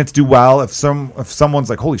 15 minutes do well. If someone's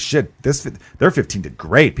like, holy shit, their 15 did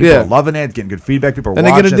great. People are loving it, getting good feedback. People are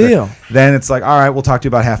watching. They get a deal. Then it's like, all right, we'll talk to you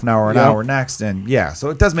about half an hour, an hour next, and so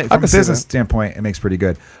it does make from a business standpoint, it makes pretty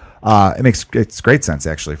good. It's great sense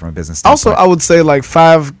actually from a business standpoint. Also, I would say like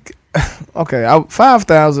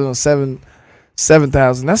 5,000 or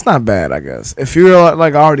 7,000. That's not bad, I guess. If you're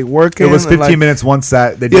like already working, it was 15 minutes one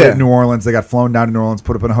set. They did it in New Orleans. They got flown down to New Orleans,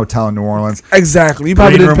 put up in a hotel in New Orleans. Exactly. You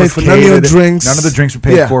probably didn't pay for none of your drinks. None of the drinks were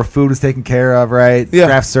paid for. Food was taken care of. Right. Yeah.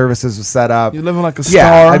 Craft services was set up. You're living like a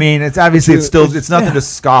star. Yeah. I mean, it's obviously it's nothing to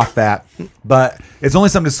scoff at, but it's only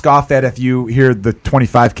something to scoff at if you hear the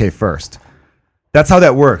 $25K first. That's how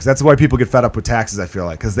that works. That's why people get fed up with taxes. I feel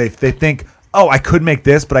like because they think, oh, I could make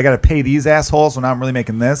this, but I got to pay these assholes, so now I'm really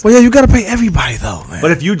making this. Well, yeah, you got to pay everybody, though, man.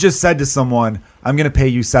 But if you just said to someone, I'm going to pay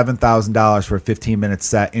you $7,000 for a 15-minute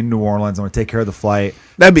set in New Orleans, I'm going to take care of the flight.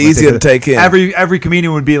 That'd be easier to take in. Every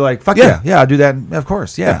comedian would be like, fuck yeah, I'll do that. Of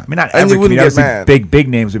course, yeah. I mean, not every comedian. Obviously, big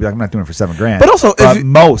names would be like, I'm not doing it for $7,000. But also,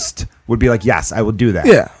 most would be like, yes, I will do that.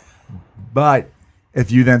 Yeah. But if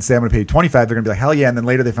you then say I'm going to pay you 25, they're going to be like, hell yeah, and then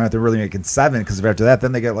later they find out they're really making 7 because after that,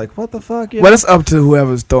 then they get like, what the fuck? Well, it's up to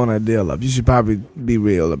whoever's throwing that deal up. You should probably be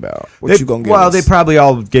real about what you gonna get. Well, they probably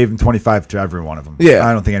all gave them 25 to every one of them. Yeah,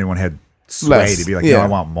 I don't think anyone had sway to be like, no, I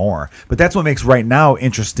want more. But that's what makes right now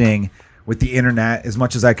interesting with the internet. As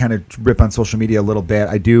much as I kind of rip on social media a little bit,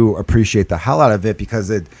 I do appreciate the hell out of it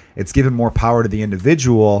because it's given more power to the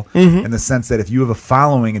individual in the sense that if you have a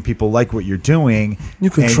following and people like what you're doing,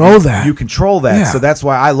 you control that. You control that. Yeah. So that's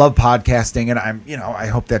why I love podcasting, and I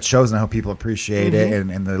hope that shows, and I hope people appreciate it,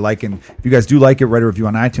 and they're liking. If you guys do like it, write a review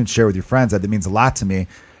on iTunes, share with your friends. That means a lot to me.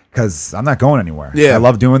 Because I'm not going anywhere. Yeah. I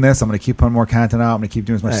love doing this. I'm going to keep putting more content out. I'm going to keep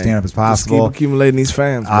doing as much stand-up as possible. Just keep accumulating these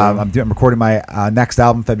fans, bro. I'm recording my next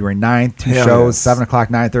album February 9th. 2 shows, 7 o'clock,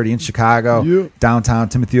 9:30 in Chicago, downtown.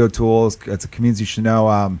 Timothy O'Toole. It's a Comedians You Should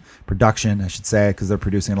Know production, I should say, because they're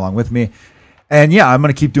producing it along with me. And, yeah, I'm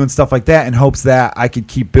going to keep doing stuff like that in hopes that I could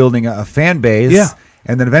keep building a fan base. Yeah.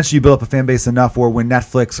 And then eventually you build up a fan base enough where when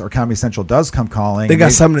Netflix or Comedy Central does come calling. They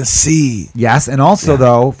got something to see. Yes. And also,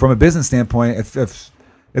 though, from a business standpoint,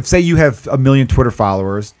 if say you have 1 million Twitter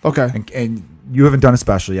followers, okay, and you haven't done a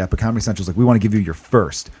special yet, but Comedy Central's like, we want to give you your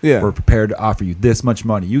first. Yeah. We're prepared to offer you this much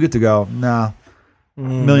money. You get to go, nah.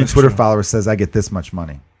 1 million Twitter followers says I get this much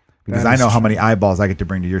money. Because I know how many eyeballs I get to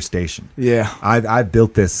bring to your station. Yeah. I've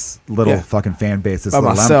built this little fucking fan base, this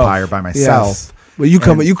little empire by myself. Yes. Well, you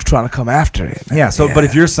trying to come after it. Man. Yeah. So, but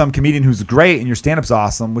if you're some comedian who's great and your stand-up's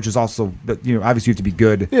awesome, which is also, obviously you have to be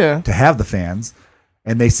good to have the fans.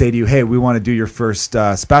 And they say to you, hey, we want to do your first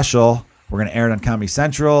special. We're going to air it on Comedy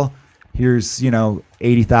Central. Here's,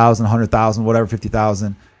 80,000, 100,000, whatever,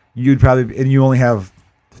 50,000. You'd probably, and you only have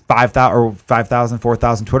 5,000,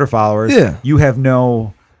 4,000 Twitter followers. Yeah. You have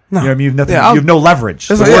no, you know what I mean? You have nothing. Yeah, you have no leverage.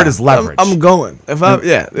 The word is leverage. I'm going. If I,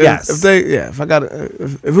 yes. if I got,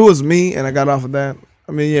 if it was me and I got off of that,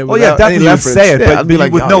 I mean, yeah. Oh yeah, definitely you'd say it, but I'd be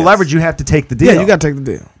like, with leverage, you have to take the deal. Yeah, you got to take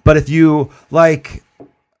the deal. But if you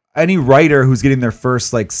any writer who's getting their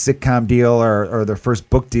first sitcom deal or their first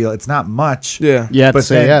book deal, it's not much. Yeah. You have to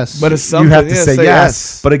say yes. But it's something. You have to say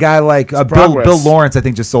yes. But a guy like Bill Lawrence, I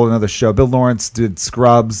think, just sold another show. Bill Lawrence did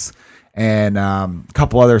Scrubs and a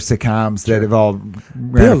couple other sitcoms that have all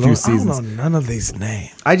ran a few seasons. I don't know none of these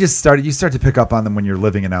names. You start to pick up on them when you're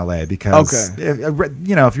living in LA because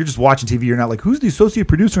if you're just watching TV, you're not like, who's the associate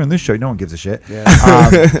producer in this show? No one gives a shit. Yeah.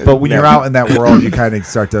 But when you're out in that world, you kind of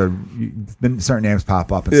then certain names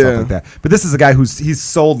pop up and stuff like that. But this is a guy he's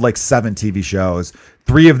sold 7 TV shows.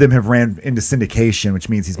 3 of them have ran into syndication, which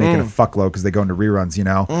means he's making a fuckload because they go into reruns,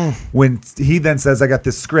 When he then says, I got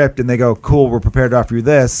this script, and they go, cool, we're prepared to offer you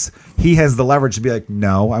this, he has the leverage to be like,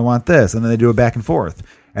 no, I want this. And then they do it back and forth.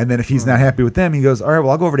 And then if he's not happy with them, he goes, all right, well,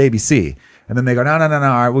 I'll go over to ABC. And then they go, no, all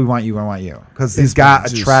right, we want you, I want you. Because he's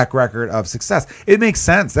got a track record of success. It makes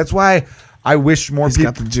sense. That's why I wish more people. He's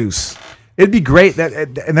got the juice. It'd be great,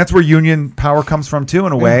 and that's where union power comes from, too,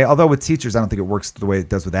 in a way. Although with teachers, I don't think it works the way it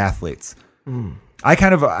does with athletes. I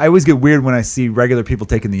always get weird when I see regular people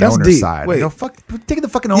taking the owner's side. Wait. I go, fuck, taking the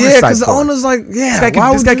fucking owner's side. Yeah, because the owner's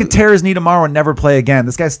this guy could tear his knee tomorrow and never play again.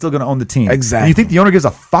 This guy's still going to own the team. Exactly. And you think the owner gives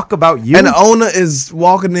a fuck about you? And the owner is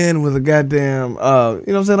walking in with a goddamn,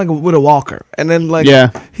 with a walker. And then,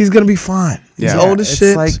 he's going to be fine. He's old as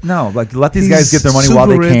shit. It's let these guys get their money while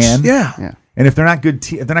they can. Yeah. And if they're not good,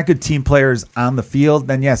 team players on the field,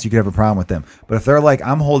 then yes, you could have a problem with them. But if they're like,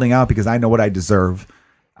 I'm holding out because I know what I deserve,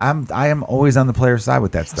 I am always on the player's side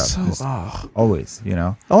with that stuff. Always,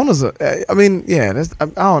 Owners are, I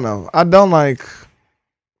don't know. I don't like.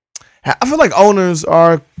 I feel like owners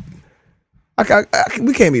are.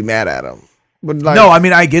 We can't be mad at them. But no, I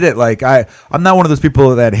mean I get it. I'm not one of those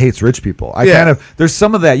people that hates rich people. There's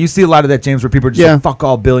some of that. You see a lot of that, James, where people are just fuck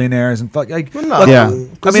all billionaires and fuck I mean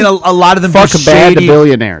a lot of them fuck bad to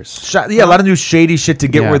billionaires. A lot of them do shady shit to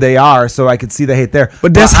get where they are. So I could see the hate there.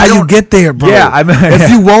 But that's how you get there, bro. Yeah,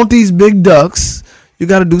 if you want these big ducks, you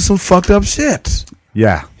got to do some fucked up shit.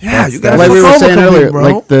 Yeah, you got like we were saying earlier,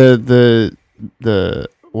 like the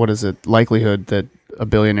what is it likelihood that a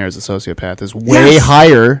billionaire's a sociopath is way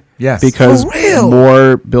higher because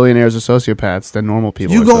more billionaires are sociopaths than normal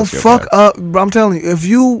people. You gonna fuck up, I'm telling you, if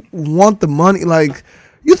you want the money,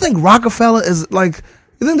 you think Rockefeller is you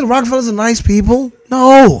think the Rockefellers are nice people?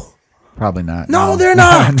 No. Probably not. No, they're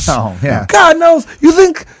not. No, yeah. God knows. You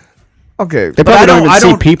think Okay. They probably don't even see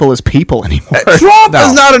don't- people as people anymore. Trump No.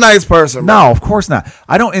 is not a nice person. Bro. No, of course not.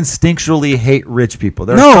 I don't instinctually hate rich people.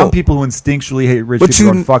 There No. are some people who instinctually hate rich But people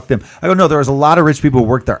you- and fuck them. I go, no, there was a lot of rich people who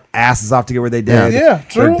worked their asses off to get where they did. Yeah,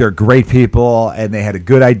 true. They're great people and they had a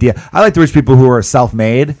good idea. I like the rich people who are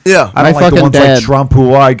self-made. Yeah. I don't My like the fucking ones dad- like Trump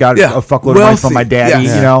who I got Yeah. a fuckload of money from Wealthy. my daddy.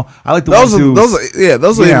 Yes. You know, I like the Those ones who.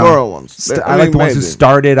 those are you know, immoral ones. I like the ones who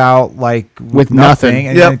started out like with nothing.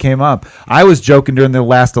 and Yep. then came up. I was joking during the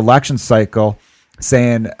last election cycle,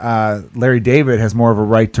 saying Larry David has more of a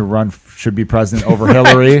right to run, should be president over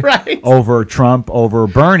Hillary, right. over Trump, over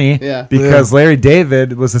Bernie, Yeah. because Larry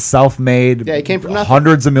David was a self-made, Yeah, he came from nothing.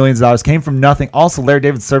 hundreds of millions of dollars, came from nothing. Also, Larry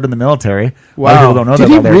David served in the military. A lot of Wow. people don't know Did that.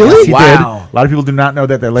 he about Larry. really? Yes, he Wow. did. A lot of people do not know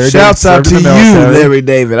that Larry Shouts David out served to in the you, military. Larry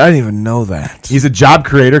David. I didn't even know that. He's a job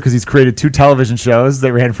creator because he's created 2 television shows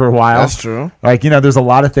that ran for a while. That's true. Like, there's a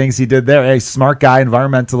lot of things he did there. Hey, smart guy,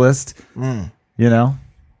 environmentalist. You know,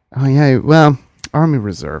 Oh yeah, well, Army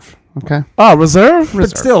Reserve. Okay, Oh, reserve?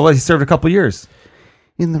 but still, he served a couple years.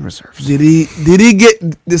 in the reserves.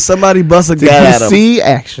 Did somebody bust a Did gun you at him? see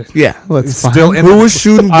action? Yeah. Let's Still in Who was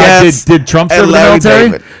shooting gas Did Trump at serve in the Larry military?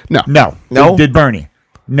 David? No. No. No? Did Bernie?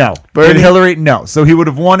 No. Bernie? Did Hillary? No. So he would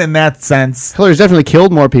have won in that sense. Hillary's definitely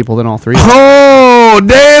killed more people than all three. Oh,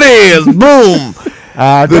 there it is. Boom.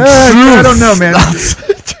 I truth. don't know, man.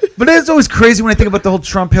 But it's always crazy when I think about the whole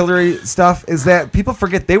Trump Hillary stuff. Is that people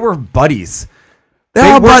forget they were buddies.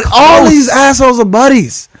 Yeah, were but all close. these assholes are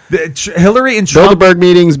buddies. Hillary and Trump. Bilderberg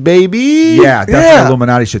meetings, baby. Yeah, definitely Yeah.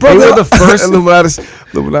 Illuminati shit. Bro, They were the first.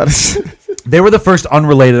 Illuminati. They were the first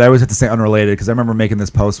unrelated. I always have to say unrelated because I remember making this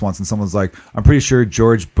post once and someone was like, I'm pretty sure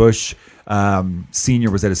George Bush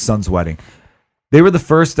Sr. was at his son's wedding. They were the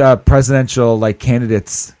first presidential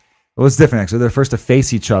candidates. It was different actually. They're the first to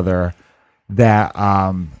face each other that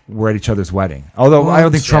were at each other's wedding. Although I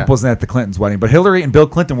don't think Trump Yeah. wasn't at the Clintons' wedding, but Hillary and Bill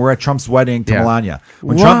Clinton were at Trump's wedding to Yeah. Melania.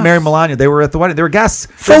 When What? Trump married Melania, they were at the wedding. They were guests.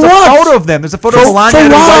 For There's what? a photo of them. There's a photo of For- Melania for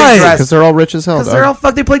in her why? wedding dress. Because they're all rich as hell. Because they're all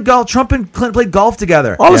fuck. They played golf. Trump and Clinton played golf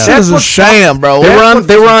together. All this shit That's is a what sham, bro.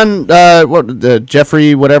 They were on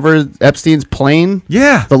Jeffrey whatever Epstein's plane.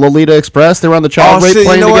 Yeah. The Lolita Express. They were on the Oh, child rape shit, you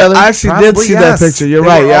plane know together. what? I actually Probably, did see yes. that picture. You're They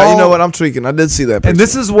right. were Yeah, you know all- what? I'm tweaking. I did see that picture. And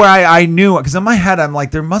this is where I knew, because in my head, I'm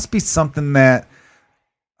like, there must be something that,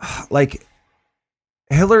 like,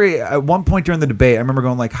 Hillary, at one point during the debate, I remember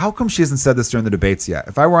going like, how come she hasn't said this during the debates yet?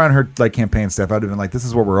 If I were on her campaign staff, I'd have been like, this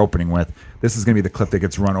is what we're opening with. This is going to be the clip that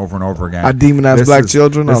gets run over and over again. I demonize This black is-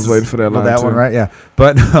 children. I this was is- waiting for that well, line, that too. one, right? Yeah.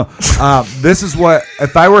 But no, this is what,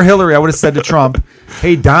 if I were Hillary, I would have said to Trump,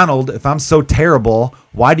 hey, Donald, if I'm so terrible,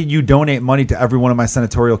 why did you donate money to every one of my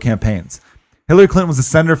senatorial campaigns? Hillary Clinton was a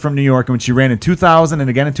senator from New York, and when she ran in 2000 and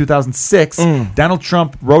again in 2006, Donald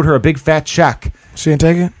Trump wrote her a big fat check. She didn't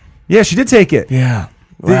take it? Yeah, she did take it. Yeah.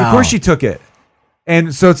 Of course she took it.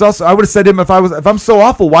 And so it's also, I would have said to him, if I'm so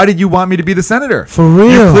awful, why did you want me to be the senator? For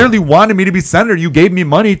real? You clearly wanted me to be senator. You gave me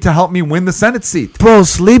money to help me win the Senate seat. Bro,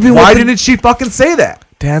 sleeping Why with didn't she fucking say that?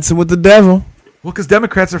 dancing with the devil. Well, because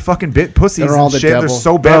Democrats are fucking pussies They're all and the shit. They're devil.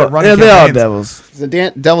 so bad at running Yeah, they're all campaigns. devils. He's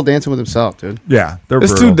a devil dancing with himself, dude. Yeah, they're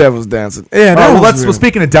There's brutal. two devils dancing. Yeah, Oh, that well, was real.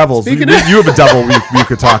 speaking of devils, Speaking you of- have a devil we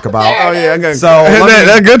could talk about. Oh, yeah, I got So, let me-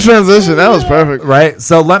 that good transition. That was perfect. Right.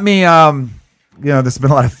 So let me, there's been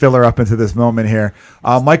a lot of filler up into this moment here.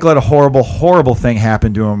 Michael had a horrible thing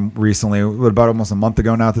happen to him recently. About almost a month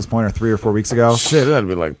ago now at this point, or 3 or 4 weeks ago. Shit, that'd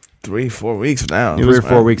be like 3-4 weeks now. 3 or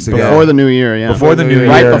 4 weeks ago. Before the new year, yeah. Before the new year.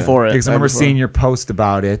 Right before it. Because I Right remember before. seeing your post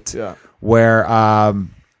about it. Yeah. Where,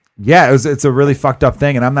 it's a really fucked up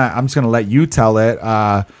thing, and I'm just gonna let you tell it.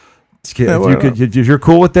 If you're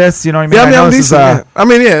cool with this, you know what I mean. Yeah, I mean, know I'm this is, decent. Yeah. I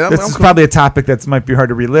mean, yeah. this is probably a topic that might be hard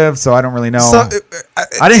to relive, so I don't really know. So,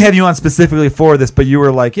 I didn't have you on specifically for this, but you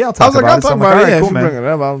were like, "Yeah, I'll I talk was like, about I'll it." So talk I'm like, about "All it. right, Yeah, cool, if you man." bring it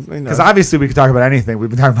up, I'll, Because obviously we could talk about anything. We've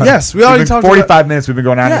been talking about. Yes, we already we've been talked 45 minutes. We've been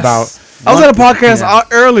going on Yes. about. I was at a podcast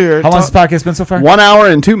earlier. How long has the podcast been so far? 1 hour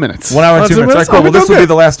and 2 minutes. 1 hour and 2 minutes. All right, cool. Oh, Well, we this doing will be good.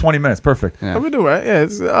 the last 20 minutes. Perfect. Yeah. How we do, right? Yeah.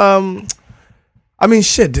 It's, I mean,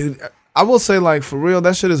 shit, dude. I will say, like, for real,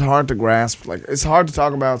 that shit is hard to grasp. Like, it's hard to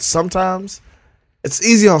talk about sometimes. It's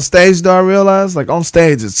easy on stage, though, I realize. Like, on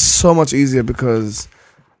stage, it's so much easier because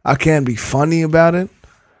I can be funny about it.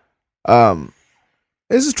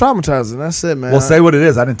 It's just traumatizing. That's it, man. Well, say what it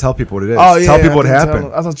is. I didn't tell people what it is. Oh, yeah. Tell people I what didn't tell happened.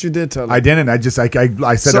 them. I thought you did tell them. I didn't. I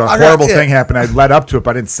said So a I got- horrible yeah. thing happened. I led up to it,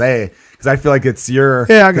 but I didn't say because I feel like it's your.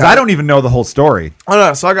 Yeah, I because got I it. don't even know the whole story. Oh,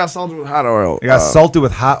 no. So I got salted with hot oil. I got salted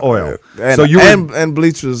with hot oil. And, so you were, and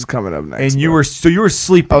bleach was coming up next. and you bro. were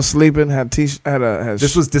sleeping. I was sleeping, had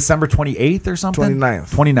This was December 28th or something.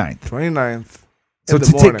 29th. 29th. 29th. So in the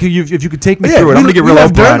to take, morning. if you could take me Yeah, through it, I'm gonna get real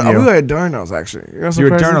open on you. We were at Durno's, actually. You know what's so You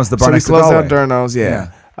were at crazy? Durno's, the bar so we next to closed Galway. out Durno's,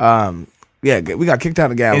 yeah. Yeah, we got kicked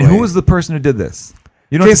out of Galway. And who was the person who did this?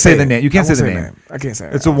 You don't have to say the name. You can't say the name. I can't say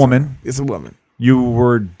it. It's a woman. It's a woman. You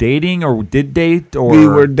were dating or did date or we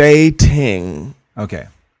were dating. Okay.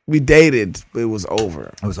 We dated, but it was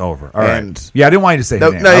over. It was over. All right. Yeah, I didn't want you to say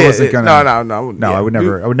her name. No, I wasn't gonna. No. No, yeah. I would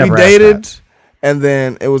never. I would We never. dated, ask and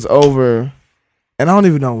then it was over, and I don't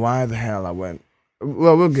even know why the hell I went.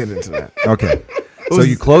 Well, we'll get into that. that. Okay. So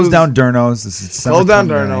you closed down Durno's. This is December closed down 29th.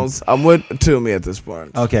 Durno's. I'm with Toomey at this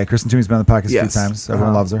point. Okay, Kristen Toomey's been on the podcast a few Yes. times.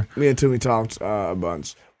 Everyone loves her. Me and Toomey talked a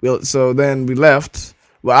bunch. So then we left.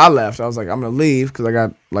 Well, I left. I was like, I'm gonna leave because I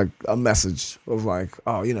got like a message of like,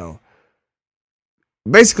 oh,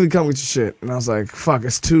 basically come with your shit. And I was like, fuck,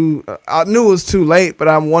 it's too. I knew it was too late, but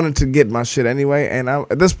I wanted to get my shit anyway. And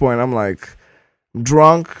at this point, I'm like, I'm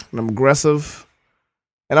drunk and I'm aggressive,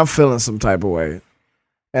 and I'm feeling some type of way.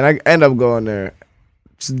 And I end up going there.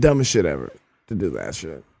 It's the dumbest shit ever to do that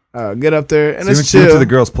shit. Get up there and So it's you went chill. to the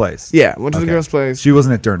girl's place. Yeah, went to the Okay. girl's place. She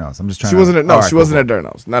wasn't at Durno's. I'm just trying. She wasn't at All right, she wasn't at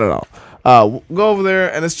Durno's, not at all. Go over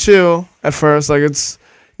there and it's chill at first. Like it's,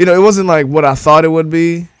 it wasn't like what I thought it would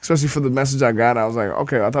be, especially for the message I got. I was like,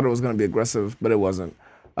 okay, I thought it was gonna be aggressive, but it wasn't.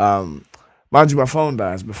 Mind you, my phone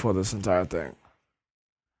dies before this entire thing.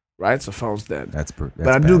 Right, so phone's dead. But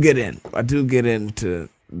I do get in. I do get into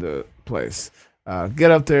the place.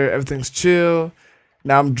 Get up there, everything's chill.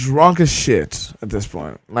 Now I'm drunk as shit at this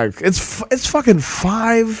point. Like it's fucking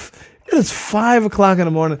 5. It is 5 o'clock in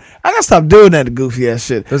the morning. I gotta stop doing that goofy ass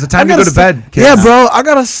shit. There's a time to go to bed. Kids. Yeah, bro. I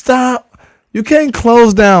gotta stop. You can't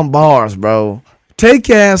close down bars, bro. Take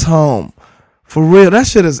your ass home. For real. That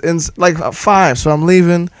shit is like 5. So I'm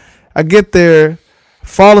leaving. I get there,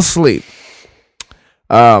 fall asleep.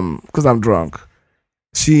 Because I'm drunk.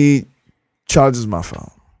 She charges my phone.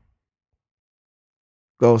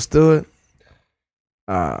 Goes through it.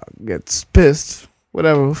 Gets pissed,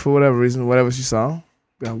 whatever, for whatever reason, whatever she saw.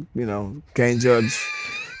 Can't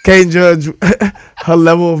judge her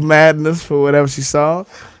level of madness for whatever she saw.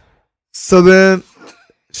 So then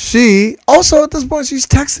she also at this point she's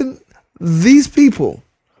texting these people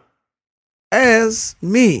as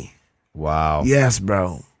me. Wow. Yes,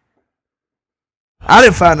 bro. I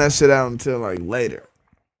didn't find that shit out until like later.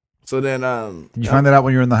 So then, Did you find that out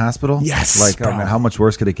when you were in the hospital? Yes, Like, bro. oh man, how much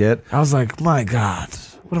worse could it get? I was like, my God,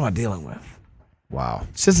 what am I dealing with? Wow.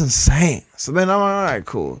 It's just insane. So then I'm like, all right,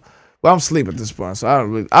 cool. Well, I'm asleep at this point, so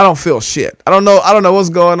I don't feel shit. I don't know what's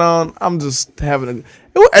going on. I'm just having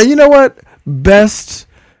and you know what? Best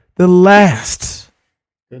the last.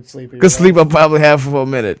 Good sleep. Good sleep I probably had for a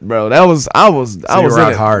minute, bro. I was in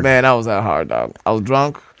out it. hard. Man, I was out hard, dog. I was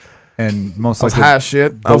drunk. And most I was likely high as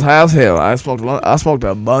shit. I was high as hell. I smoked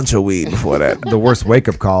a bunch of weed before that. the worst wake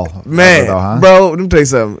up call. Man, ever, though, huh? bro, let me tell you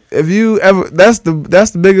something. If you ever, that's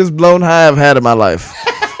the biggest blown high I've had in my life.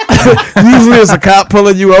 Usually it's a cop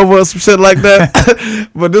pulling you over or some shit like that.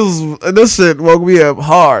 But this shit woke me up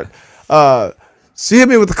hard. She hit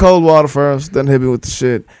me with the cold water first, then hit me with the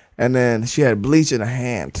shit, and then she had bleach in her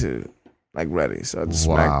hand too, like ready. So I just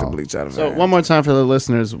smacked the bleach out of her. So hand. one more time for the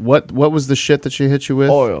listeners, what was the shit that she hit you with?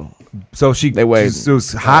 Oil. So They weighed- it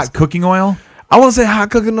was hot cooking oil. I want to say hot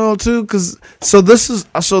cooking oil too, cause these are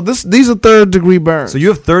 3rd degree burns. So you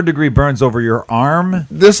have 3rd-degree burns over your arm.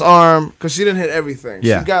 This arm, cause she didn't hit everything.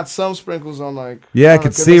 Yeah. She got some sprinkles on like. Yeah, I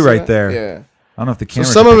could see right that? there. Yeah. I don't know if the So camera.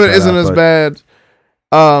 some can of pick it that isn't up, as but bad.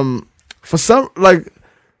 For some, like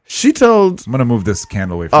she told. I'm gonna move this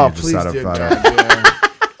candle away from Oh, you just please, out of dear out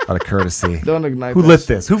God, of courtesy. don't ignite. Who lit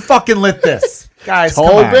this? Who fucking lit this? Guys, come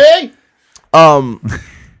on. Toby?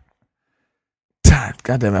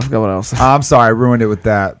 God damn it, I forgot what I was saying. I'm sorry, I ruined it with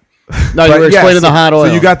that. No, you But were yeah, explaining so- the hot oil.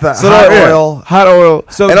 So you got the So hot yeah, oil. hot oil.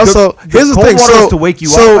 So and also, the here's the cold thing. water So is to wake you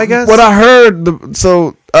so up, I guess? what I heard.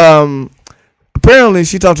 Apparently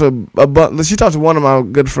she talked to she talked to one of my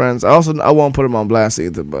good friends. I won't put him on blast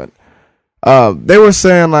either, but they were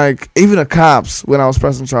saying like even the cops when I was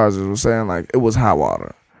pressing charges were saying like it was hot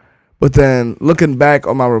water, but then looking back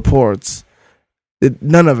on my reports,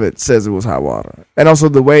 none of it says it was hot water. And also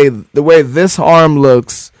the way this arm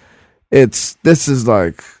looks, this is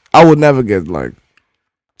like I would never get like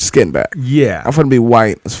skin back. Yeah. I'm gonna be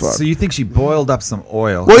white as fuck. So you think she boiled up some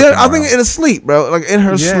oil? Well, yeah, cooking I oil. think in her sleep, bro. Like in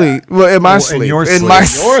her Yeah. sleep. Well, in my sleep. in your in sleep. my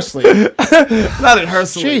Your sleep. not in her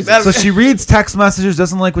sleep. Jesus. That- So she reads text messages,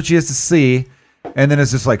 doesn't like what she has to see, and then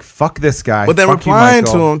it's just like, fuck this guy. but then fuck you, replying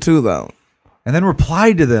to Michael. him too, though. And then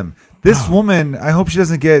replied to them. This woman, I hope she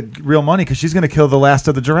doesn't get real money because she's going to kill the last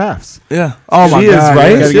of the giraffes. Yeah. Oh my She is, god. right?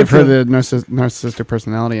 You yeah. gotta give her the narcissistic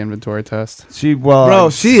personality inventory test. Bro,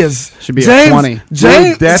 she is. Should be James, at 20. James,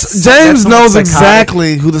 Dude, that's James someone knows psychotic.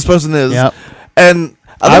 exactly who this person is. Yep. And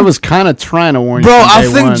I was kind of trying to warn you. Bro, I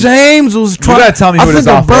day think one. James was trying. You gotta tell me who it is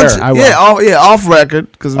off air. Off record.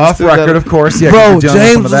 Off record, of course. Yeah, bro,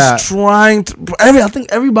 James was trying to. I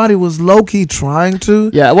think everybody was low key trying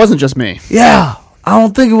to. Yeah, it wasn't just me. Yeah, I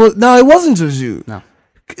don't think it was. No, it wasn't just you. No.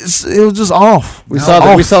 It was just off. We saw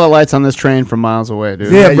the lights on this train from miles away,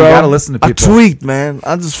 dude. Yeah, bro. You gotta listen to people. I tweaked, man.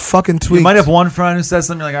 I just fucking tweaked. You might have one friend who says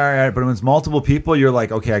something like, all right, but when it's multiple people, you're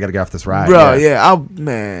like, okay, I gotta get off this ride. Bro,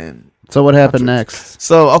 man. So what happened next?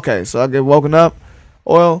 So I get woken up,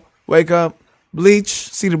 oil, wake up, bleach,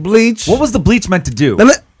 see the bleach. What was the bleach meant to do?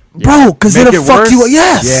 Bro, because it'll fuck you up.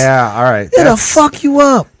 Yes. Yeah, all right. It'll fuck you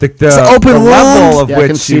up. It's an open wound. level of It which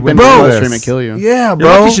can she seep went into the through bloodstream this. and kill you. Yeah, You're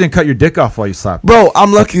bro. lucky she didn't cut your dick off while you slept. Bro,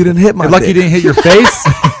 I'm lucky you didn't hit my You're lucky you dick. didn't hit your face.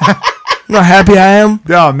 You know how happy I am?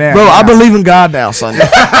 Oh, man. Bro, I believe in God now, son. That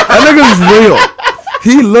nigga's real.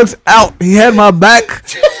 He looked out. He had my back.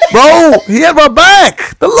 Bro, he had my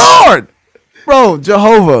back. The Lord. Bro,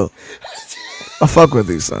 Jehovah. I fuck with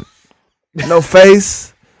you, son. No face.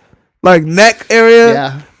 Like neck area.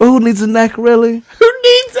 Yeah. But who needs a neck, really? Who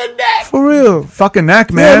needs a neck? For real. Fucking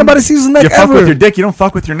neck, man. Yeah, nobody sees a neck You fuck ever. with your dick, you don't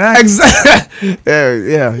fuck with your neck. Exactly.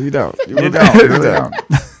 Yeah, you don't. You really don't.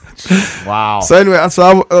 Wow. So anyway,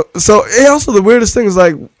 so also the weirdest thing is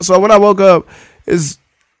like, so when I woke up, is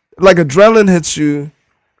like adrenaline hits you.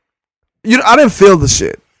 I didn't feel the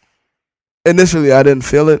shit. Initially, I didn't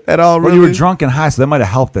feel it at all. Well, Really, you were drunk and high, so that might have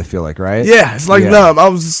helped. I feel like, right? Yeah, it's like numb. I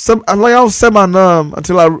was semi-numb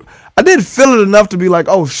until I did feel it enough to be like,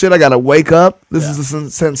 oh shit, I gotta wake up. This is a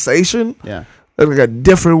sensation. Yeah, like a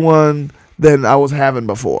different one than I was having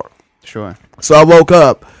before. sure. So I woke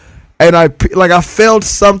up and I felt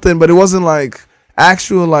something, but it wasn't like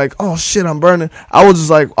actual like, oh shit, I'm burning. I was just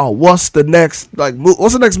like, oh, what's the next move?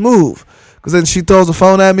 What's the next move? Because then she throws the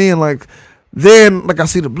phone at me and like. Then, I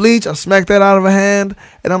see the bleach, I smack that out of her hand,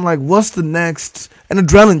 and I'm like, what's the next? And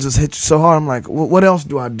adrenaline just hit you so hard. I'm like, what else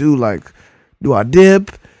do I do? Like, do I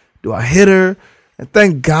dip? Do I hit her? And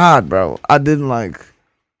thank God, bro, I didn't I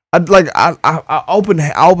opened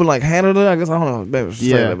handed her. I guess I don't know, maybe I should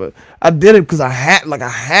say that, but I did it because I had. No,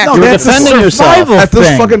 you're that's defending yourself at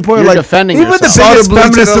this fucking point. You're like defending even yourself. the biggest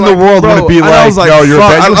feminist in the world bro, would be I was like, no, you're fuck.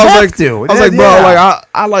 bad. You I was have like, to. I was like, bro, Yeah.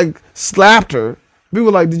 I slapped her. People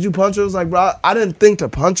were like, did you punch her? I was like, bro, I didn't think to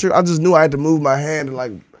punch her. I just knew I had to move my hand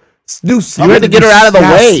and do something. You had to get her out of the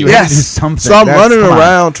way. You had to do something. So I'm running come on.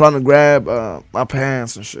 around trying to grab my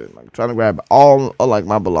pants and shit, trying to grab all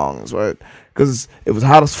my belongings, right? Because it was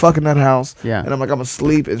hot as fuck in that house. Yeah. And I'm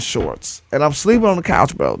asleep in shorts, and I'm sleeping on the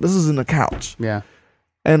couch, bro. This is in the couch. Yeah.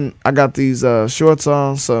 And I got these shorts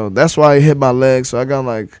on, so that's why it hit my leg. So I got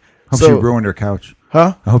Hope she ruined her couch.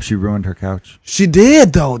 Huh? I hope she ruined her couch. She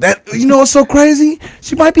did though. That what's so crazy?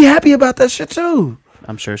 She might be happy about that shit too.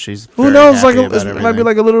 I'm sure she's. Who very knows? happy It about might be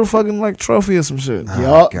like a little fucking trophy or some shit.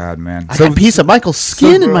 Oh, God, man. I got a piece of Michael's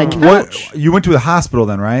skin in my bro, couch. You went to the hospital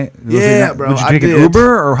then, right? Yeah, bro, Did you I take an did.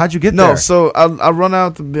 Uber or how'd you get there? No, so I run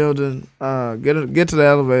out the building, get to the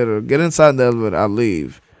elevator, get inside the elevator, I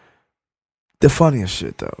leave. The funniest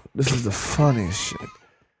shit though. This is the funniest shit.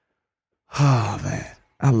 Oh man,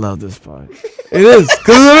 I love this part. It is,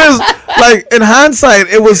 cause it is in hindsight,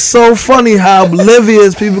 it was so funny how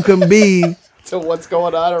oblivious people can be. So what's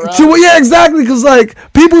going on around? Yeah, exactly. Cause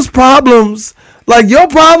people's problems, your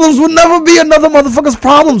problems would never be another motherfucker's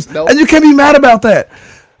problems, Nope. and you can't be mad about that.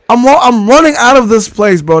 I'm running out of this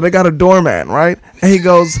place, bro. They got a doorman, right? And he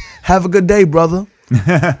goes, "Have a good day, brother."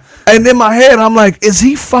 And in my head, I'm like, "Is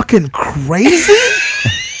he fucking crazy?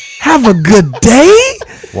 Have a good day?"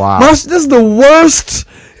 Wow. This is the worst.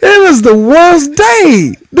 It is the worst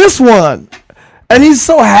day. This one, and he's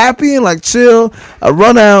so happy and chill. I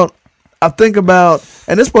run out. I think about,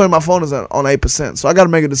 and this point my phone is on 8%, so I got to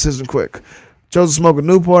make a decision quick. Chose to smoke a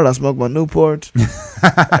Newport. I smoked my Newport,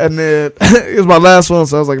 and then it was my last one.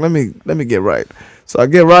 So I was like, let me get right. So I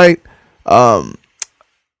get right.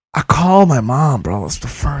 I call my mom, bro. It's the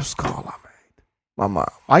first call I made. My mom.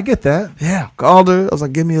 I get that. Yeah, called her. I was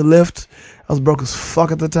like, give me a lift. I was broke as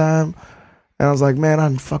fuck at the time, and I was like, man, I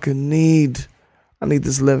need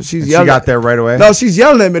this lift. She got there right away. No, she's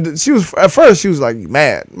yelling at me. She was at first. She was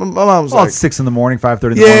mad. My mom was It's 6 in the morning, 5:30 in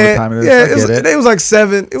the morning. yeah, The time it is. yeah. I get it. It was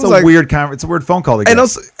 7. It It's was a weird it's a weird phone call to get. and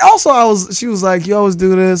also she was like, you always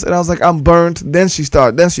do this, and I was like, I'm burnt. Then she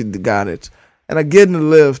got it, and I get in the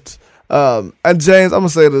lift. And James, I'm gonna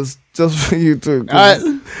say this just for you too. This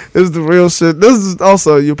is the real shit. This is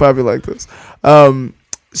also, you probably like this.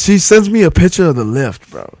 She sends me a picture of the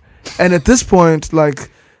lift, bro, and at this point,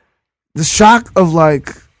 the shock of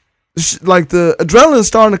the adrenaline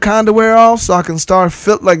starting to kind of wear off, so I can start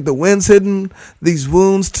feel the wind's hitting these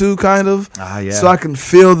wounds too, kind of. Yeah. So I can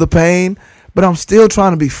feel the pain. but I'm still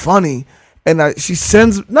trying to be funny. And she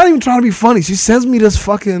sends, not even trying to be funny, she sends me this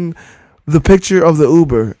fucking, the picture of the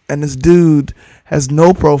Uber, and this dude has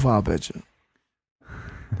no profile picture.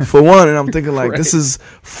 For one, and I'm thinking like, this is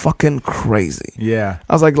fucking crazy. Yeah.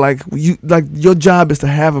 I was like your job is to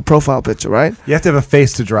have a profile picture, right? You have to have a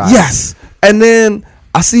face to drive. Yes. And then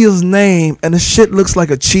I see his name, and the shit looks like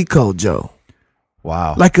a cheat code, Joe.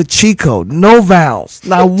 Wow. Like a cheat code. No vowels.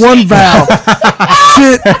 Not one vowel.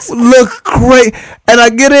 Shit look great. And I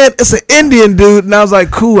get in, it's an Indian dude, and I was like,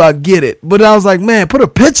 cool, I get it. But I was like, man, put a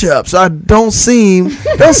picture up so I don't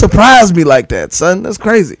surprise me like that, son. That's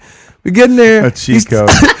crazy. We get in there. A cheat code.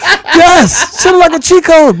 Yes. Shit like a cheat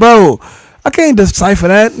code, bro. I can't decipher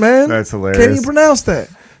that, man. That's hilarious. Can't even pronounce that.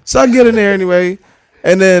 So I get in there anyway.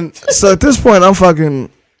 And then, so at this point, I'm fucking,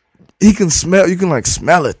 you can like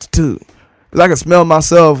smell it too. Cause I could smell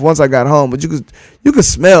myself once I got home, but you could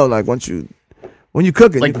smell like when you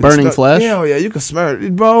cook it. Like burning flesh? Yeah, yeah, you can smell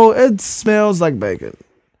it. Bro, it smells like bacon.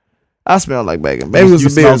 I smell like bacon. Maybe it was you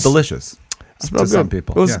the beer. smell delicious. I smell to good. some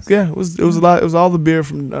people. It was, yes. yeah, it was a lot. It was all the beer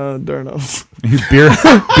from Durnos.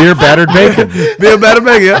 beer battered bacon. Beer battered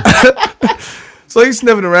bacon. Yeah. So he's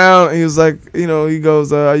sniffing around, and he was like, he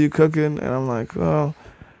goes, "Are you cooking?" And I'm like, "Oh,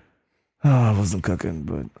 I wasn't cooking,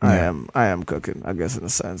 but Yeah. I am cooking, I guess, in a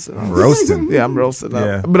sense." And Roasting. Yeah, I'm roasting up.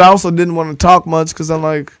 Yeah. But I also didn't want to talk much because I'm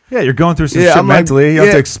like, Yeah, you're going through some Yeah, shit I'm like, mentally. You have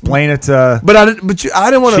yeah. to explain it to. but I didn't want to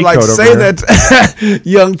Cheat like code say over that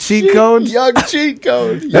young cheat code. Young cheat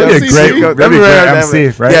code. That'd be a MC great, cheat code. that'd be a Remember great that?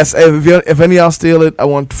 MC, right? Yes, if any of y'all steal it, I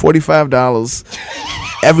want $45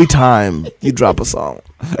 every time you drop a song.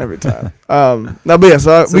 Every time. But yeah,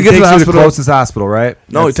 so So we he get to takes the you to the hospital. closest hospital, right?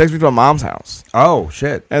 No, he takes me to my mom's house. Oh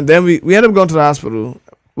shit. And then we ended up going to the hospital,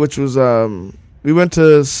 which was we went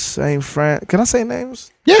to St. Francis. Can I say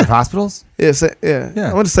names? Yeah. Hospitals? Yeah,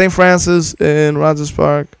 Yeah. I went to St. Francis in Rogers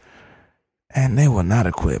Park, and they were not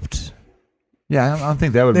equipped. Yeah, I don't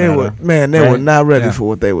think that would They matter. were Right? not ready Yeah. for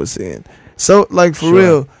what they were seeing. So like for Sure.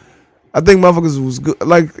 real, I think motherfuckers was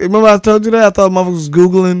like. Remember I told you that I thought motherfuckers was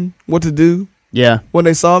Googling what to do Yeah. when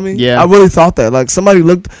they saw me. Yeah. I really thought that. Like somebody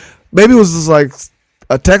looked. Maybe it was just like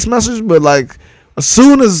a text message, but like as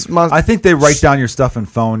soon as I think they write down your stuff in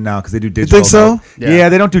phone now because they do you digital. think so? now. Yeah. Yeah,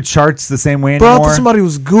 they don't do charts the same way Bro, I anymore. thought somebody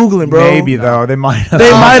was Googling, bro. Maybe though they might.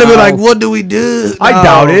 They might have been no. like, "What do we do?" I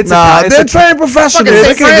doubt it. It's a Nah, co- it's they're a- trained professionals. Fucking They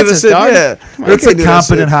St. can't do Francis, this shit. dog. Yeah, They It's a can't do that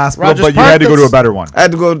competent shit. hospital, Rogers but you Park, had to go to a that's- better one. I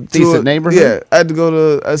had to go to Decent neighborhood? Yeah, I had to go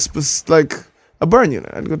to like a burn unit.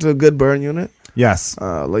 I had to go to a good burn unit. Yes,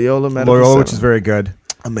 Loyola Medical Loyola, Center. which is very good.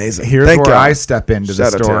 amazing. Here's Thank where y'all. I step into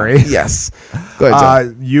Shout the out to story. y'all. Yes, go ahead,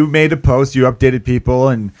 John. You made a post. You updated people,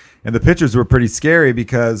 and the pictures were pretty scary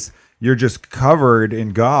because you're just covered in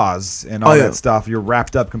gauze and all Oh, yeah. that stuff. You're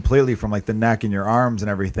wrapped up completely from like the neck and your arms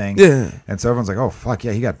and everything. Yeah. And so everyone's like, "Oh fuck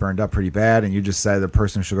yeah, he got burned up pretty bad." And you just said the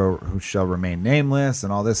person who shall remain nameless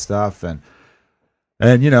and all this stuff and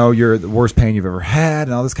you're the worst pain you've ever had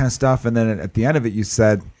and all this kind of stuff. And then at the end of it, you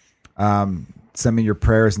said, "Send me your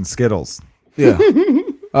prayers and Skittles." Yeah.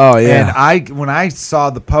 Oh And yeah. when I saw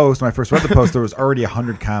the post, when I first read the post, there was already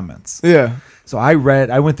 100 comments. Yeah. So I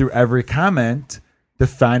went through every comment to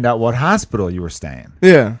find out what hospital you were staying,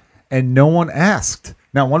 Yeah. and no one asked.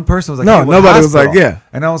 Not one person was like, No, "Hey, what nobody was hospital?" like, yeah.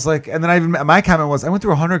 And I was like, and then my comment was, I went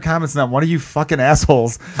through 100 comments, and not one of you fucking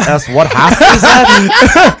assholes asked what hospital is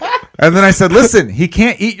that. And then I said, listen, he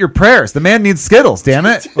can't eat your prayers. The man needs Skittles. Damn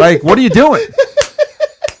it! Like, what are you doing?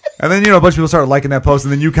 And then a bunch of people started liking that post,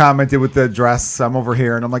 and then you commented with the dress. I'm over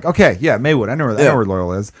here, and I'm like, okay, yeah, Maywood. I know where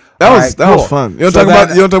Loyal is. That All was right, that cool. was fun. You want So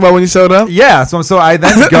to talk about when you showed up? Yeah, so I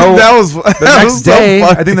then go That was the that next was so day.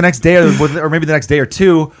 funny. I think the next day, or maybe the next day or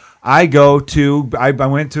two, I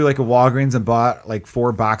went to like a Walgreens and bought like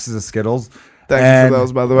 4 boxes of Skittles. Thank you And for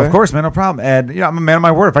those, by the way. Of course, man, no problem. And I'm a man of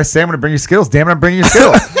my word. If I say I'm going to bring you Skittles, damn it, I'm bringing you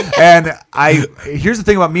Skittles. And here's the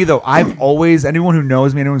thing about me though. I've always, anyone who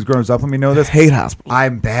knows me, anyone who's grown up with me know this. hate hospital.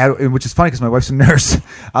 I'm bad, which is funny because my wife's a nurse.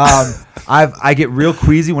 I get real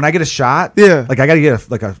queasy when I get a shot. Yeah. like I got to get it's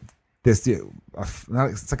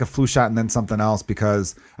like a flu shot and then something else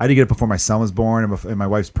because I had to get it before my son was born and my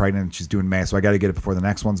wife's pregnant and she's doing May, so I got to get it before the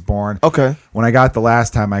next one's born. Okay. When I got it the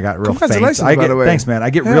last time, I got real faint. Congratulations, by the way. Thanks, man. I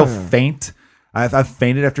get real faint. I've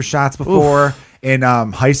fainted after shots before. In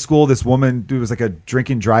high school, this woman, it was like a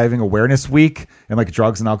drinking driving awareness week and like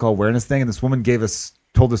drugs and alcohol awareness thing, and this woman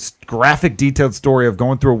told this graphic, detailed story of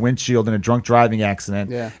going through a windshield in a drunk driving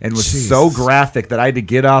accident, and was so graphic that I had to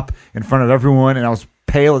get up in front of everyone, and I was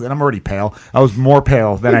pale, and I'm already pale. I was more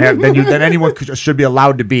pale than than anyone should be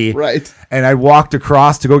allowed to be. Right. And I walked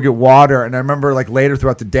across to go get water, and I remember like later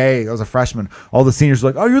throughout the day, I was a freshman, all the seniors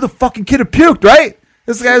were like, "Oh, you're the fucking kid who puked, right?"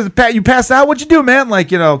 This guy's you passed out. What'd you do, man? Like,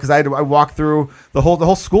 because I walked through the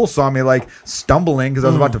whole school saw me like stumbling because I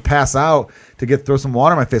was about to pass out to throw some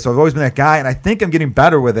water in my face. So I've always been that guy, and I think I'm getting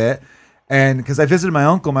better with it. And because I visited my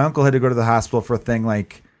uncle had to go to the hospital for a thing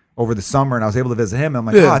like over the summer, and I was able to visit him. And I'm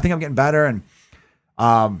like, I think I'm getting better.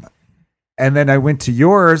 And then I went to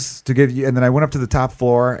yours to give you, and then I went up to the top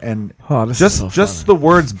floor, and just the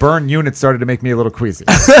words "burn unit" started to make me a little queasy.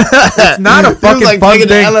 It's not a fucking fun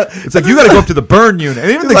thing. It's like you got to go up to the burn unit, and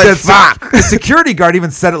even the security guard even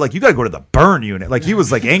said it like you got to go to the burn unit. Like he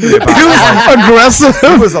was like angry about it. He was aggressive.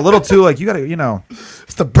 He was a little too like you got to,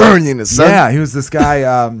 It's the burn unit, son. Yeah, he was this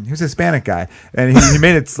guy. He was a Hispanic guy, and he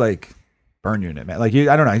made it like. Burn unit, man. Like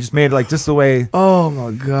I don't know. He just made it like just the way. Oh my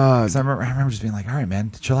god! I remember just being like, "All right, man,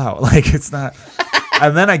 chill out." Like it's not.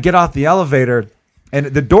 And then I get off the elevator, and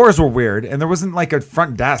the doors were weird, and there wasn't like a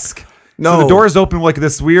front desk. No, so the doors open like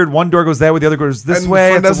this weird. One door goes that way, the other goes this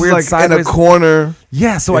way. It's a weird like sideways. In a corner.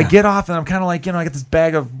 Yeah. So I get off, and I'm kind of like, I get this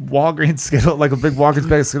bag of Walgreens Skittles, like a big Walgreens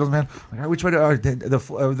bag of Skittles, man. Like, all right, which way?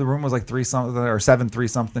 The room was like 3 something or 7-3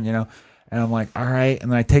 something, And I'm like, all right. And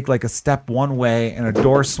then I take like a step one way, and a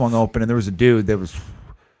door swung open, and there was a dude that was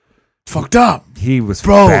fucked up. He was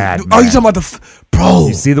bad. Man. Oh, you talking about bro?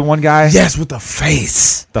 You see the one guy? Yes, with the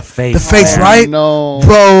face. The face, right? No,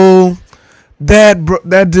 bro.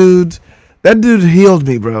 That dude healed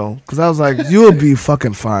me, bro. Because I was like, you'll be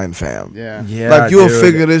fucking fine, fam. Yeah. Like, you'll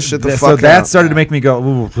figure this shit the fuck out. So that started to make me go,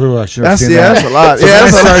 ooh, I should have seen that. That's a lot.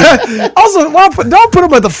 That's also, don't put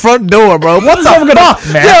him at the front door, bro. What the fuck,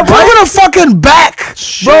 man? Yeah, put him in the fucking back,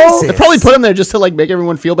 bro. They probably put him there just to, like, make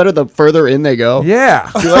everyone feel better the further in they go. Yeah.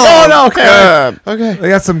 Like, oh, no, okay. Okay. They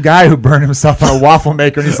got some guy who burned himself on a waffle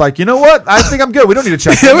maker, and he's like, you know what? I think I'm good. We don't need to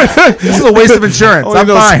check. This is a waste of insurance. I'm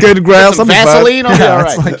fine. Good grass. Some Vaseline. I'll be all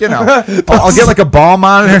right. It's like, I'll get like a balm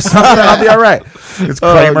on it or something. I'll be all right. It's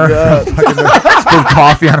Kramer. Spilled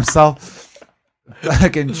coffee on himself.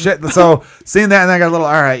 Fucking shit. So seeing that, and then I got a little,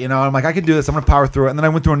 all right, I'm like, I can do this. I'm going to power through it. And then I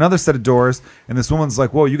went through another set of doors, and this woman's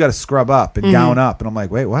like, whoa, you got to scrub up and gown up. And I'm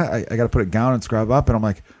like, wait, what? I got to put a gown and scrub up? And I'm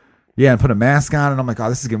like, yeah, and put a mask on. And I'm like, oh,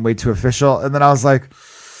 this is getting way too official. And then I was like,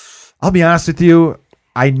 I'll be honest with you.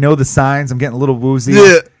 I know the signs. I'm getting a little woozy.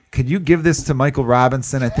 Yeah. Could you give this to Michael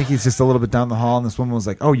Robinson? I think he's just a little bit down the hall. And this woman was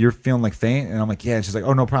like, oh, you're feeling like faint? And I'm like, yeah. And she's like,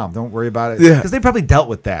 oh, no problem. Don't worry about it. Yeah. Because they probably dealt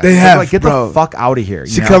with that. They have, like, get bro. the fuck out of here.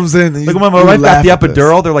 She comes in. And like when my wife got the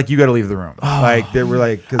epidural, they're like, you got to leave the room. Oh. Like, they were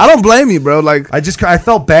like. I don't blame you, bro. Like, I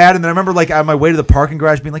felt bad. And then I remember like on my way to the parking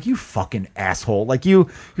garage being like, you fucking asshole. Like you're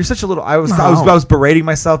such a little, I was berating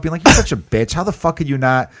myself being like, you're such a bitch. How the fuck could you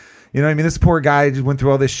not? You know what I mean? This poor guy just went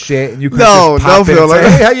through all this shit, and you couldn't just pop in and say,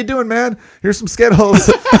 hey, how you doing, man? Here's some Skittles.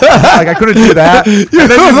 Like, I couldn't do that. And then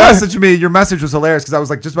you messaged me. Your message was hilarious because I was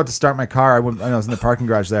like just about to start my car. I was in the parking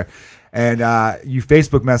garage there. And you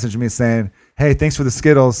Facebook messaged me saying, hey, thanks for the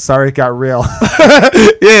Skittles. Sorry it got real.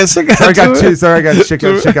 Yeah, shit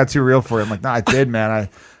got too real for you. I'm like, no, I did, man.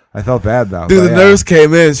 I felt bad, though. Dude, the nurse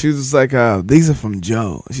came in. She was just like, these are from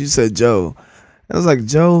Joe. She said Joe. And I was like,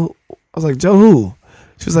 Joe? I was like, Joe who?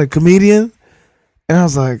 She was like, comedian. And I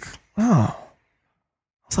was like, oh. I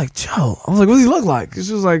was like, Joe. I was like, what does he look like?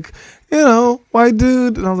 She was like, white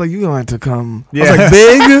dude. And I was like, you're going to come. Yeah. I was like,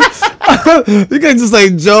 big? You can't just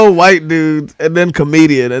say Joe, white dude, and then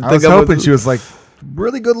comedian. And I was hoping she was like,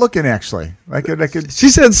 really good looking, actually. I could. She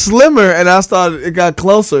said slimmer, and I started, it got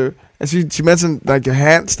closer. And she mentioned like your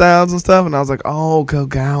hand styles and stuff. And I was like, oh, go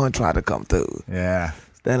and try to come through. Yeah.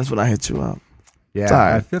 Then that's when I hit you up.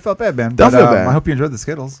 Yeah, I felt bad, man. Don't feel bad. I hope you enjoyed the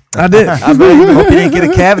Skittles. I did. I hope you didn't get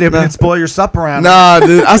a cavity. Hope you didn't spoil your supper around. Nah,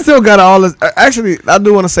 dude. I still got all this. Actually, I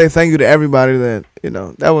do want to say thank you to everybody that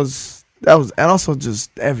that was, and also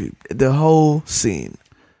just the whole scene.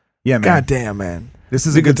 Yeah, man. God damn, man. This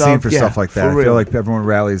is a good scene for stuff like that. I feel like everyone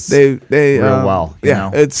rallies real well. You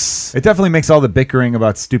know? It definitely makes all the bickering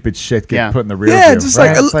about stupid shit get put in the rear view. Yeah, just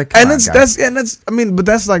right? that's I mean, but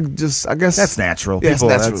that's like just I guess that's natural. Yeah,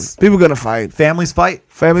 people gonna fight. Families fight.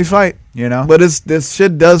 Family fight. But this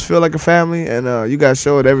shit does feel like a family, and you guys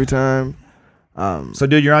show it every time. So,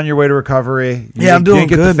 dude, you're on your way to recovery. I'm doing good. Didn't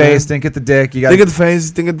get the face, didn't get the dick. You got didn't get the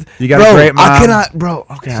face. You got a great mom. I cannot, bro.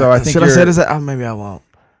 Okay. So I think should I say this? Maybe I won't.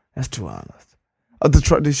 That's too honest.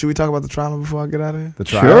 Should we talk about the trauma before I get out of here? The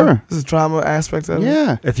trauma? Sure. This is trauma aspect of it?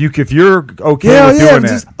 Yeah. If you're okay with doing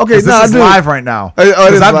it. Okay, this is live right now.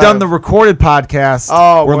 Because I've done the recorded podcast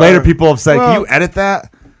where later people have said, can you edit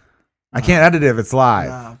that? I can't edit it if it's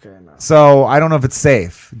live. No. So I don't know if it's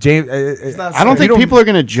safe. James, I don't think people are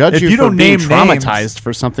going to judge if you you for don't being name traumatized names.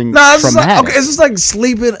 for something No, it's just like, traumatic. okay, it's just like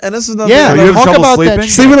sleeping, and this is nothing. Yeah, So you have talk trouble about sleeping? that.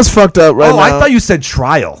 Sleeping is fucked up right Oh, now. I thought you said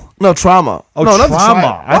trial. No, trauma. Oh, no, not the trauma.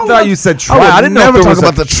 trial. I thought you said I trial. would I didn't know never if there talk was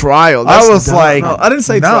about the trial. I That's was dumb. like, no, I didn't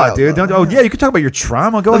say no, trial, dude. no. Don't. Oh, yeah, you can talk about your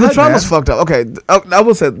trauma. Go The ahead, trauma's man. fucked up. Okay, I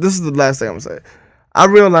will say this is the last thing I'm gonna say. I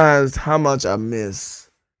realized how much I miss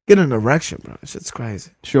getting an erection, bro. That shit's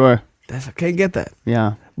crazy. Sure. I can't get that.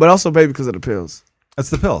 Yeah. But also, maybe because of the pills. It's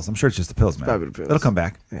the pills. I'm sure it's just the pills, man. Probably the pills. It'll come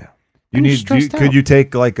back. Yeah. I'm stressed Could out. you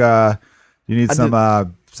take like you need I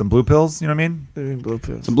some blue pills? You know what I mean? Blue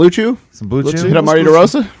pills. Some Blue Chew? Some blue Blue chew. Chew? Hit up Marty Blue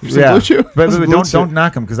DeRosa? Some Blue Chew? But What's blue don't chew?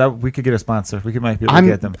 knock them because we could get a sponsor. We might be able to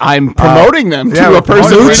get them. I'm promoting them yeah, to we're a person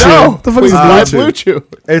promoting we Blue know. Chew. The fuck is Please Blue buy Chew? Blue Chew.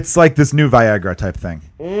 It's like this new Viagra type thing.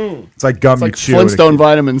 It's like gum It's like you chew. Flintstone it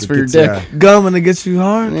vitamins for your gets, dick. Gum and it gets you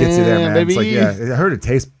hard. gets you there, man. baby. It's like, yeah, I heard it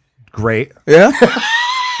tastes great. Yeah.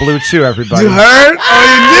 Blue Chew, everybody. You heard? Oh,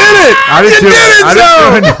 you did it. I didn't You do did it. it, I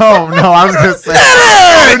didn't do it. No, I was gonna say.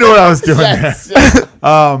 I didn't know what I was doing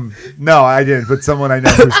there. No, I didn't. But someone I know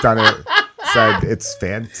who's done it said it's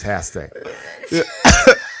fantastic.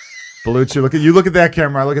 Blue Chew. Look at that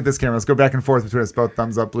camera. I look at this camera. Let's go back and forth between us both.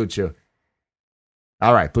 Thumbs up, Blue Chew.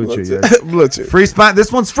 All right, Blue Chew. Yeah. Blue Chew. Free spot.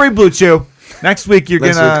 This one's free, Blue Chew. Next week you're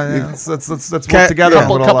Next gonna week, let's work Cat- together. yeah. on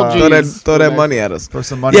a little, Couple G's. Throw that money at us. throw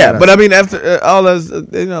some money. Yeah, at us. but I mean, after all those,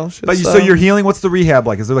 you know, shit, But so you're healing. What's the rehab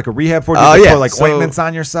like? Is there like a rehab for it? Do you Oh, have to yeah. pour, like So, ointments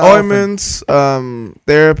on yourself. and- ointments,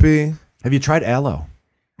 therapy, Have you tried aloe?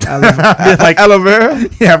 like aloe vera.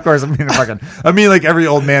 Yeah, of course. I mean, like every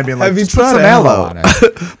old man being like, Have you "Just put tried some aloe?" on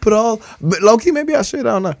it. But low key, maybe I should.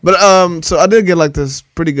 I don't know. But so I did get like this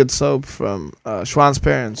pretty good soap from Schwann's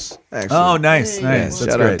parents. Actually, Oh, nice, Yeah, nice.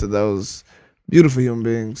 That's shout great. out to those beautiful human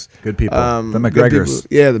beings. Good people. The good McGregors.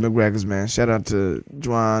 people. Yeah, the McGregors, man. Shout out to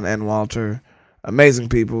Juan and Walter. Amazing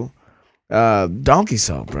people. Donkey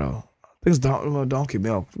soap, bro. I think it's donkey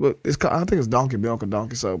milk. But I think it's donkey milk or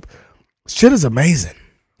donkey soap. Shit is amazing.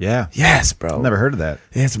 Yeah, Yes, bro. I've never heard of that.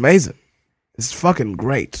 Yeah, it's amazing. It's fucking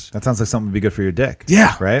great. That sounds like something would be good for your dick.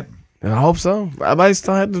 Yeah. Right? I hope so. I might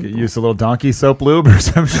still have Get to use a little donkey soap lube or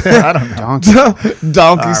some shit. I don't know.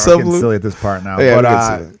 donkey We're soap. getting silly at this part now. Yeah, but we're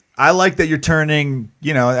getting silly. I like that you're turning,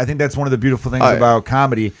 I think that's one of the beautiful things Oh, yeah. about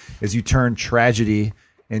comedy is you turn tragedy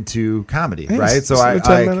into comedy, Yeah, right? it's So just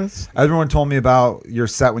 10 minutes. everyone told me about your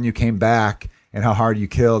set when you came back and how hard you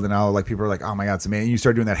killed, and how like people are like, "Oh my god, it's amazing!" And you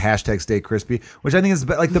started doing that hashtag Stay Crispy, which I think is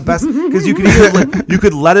like the best because you could either you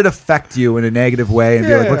could let it affect you in a negative way and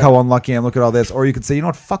be like, Yeah. "Look how unlucky I am! Look at all this," or you could say, "You know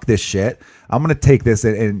what? Fuck this shit. I'm gonna take this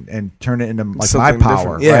and turn it into like Something my power.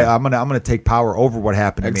 different. Yeah. Right? I'm gonna take power over what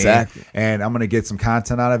happened to Exactly. me, and I'm gonna get some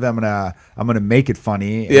content out of it. I'm gonna make it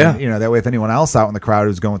funny. Yeah. And, that way, if anyone else out in the crowd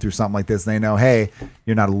who's going through something like this, they know, hey,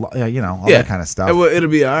 you're not, all that kind of stuff. It'll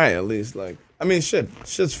be all right at least. Like, I mean,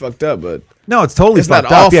 shit's fucked up, but No, it's totally It's not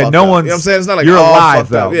fucked all up. Yeah, fucked no up. one's. You know what I'm saying? It's not like you're all alive fucked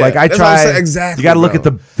though. up. Yeah, Like I that's what I'm try. saying. Exactly, You got to look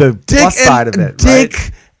bro. at the plus side of it. dick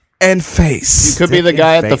Right? and face, Could be Dick the in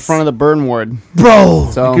guy at the face. front of the burn ward. bro.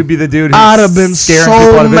 So You could be the dude. Who's I'd have been scaring people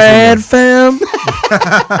out so of his mad, room.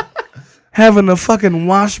 fam. Having to fucking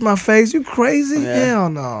wash my face. You crazy? Yeah. Hell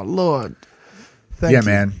no, Lord. Thank Yeah, you.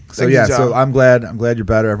 man. So Thank you, yeah, John. so I'm glad you're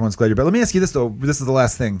better. Everyone's glad you're better. Let me ask you this though. This is the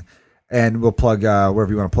last thing, and we'll plug wherever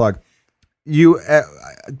you want to plug. You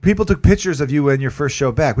people took pictures of you in your first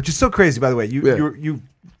show back, which is so crazy. By the way,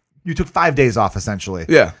 you took 5 days off essentially.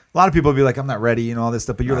 Yeah. A lot of people would be like, I'm not ready, all this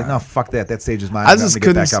stuff. But you're like, no, fuck that. That stage is mine. I I'm just gonna get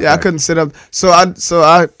couldn't. back up Yeah, I there. couldn't sit up. So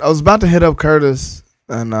I was about to hit up Curtis,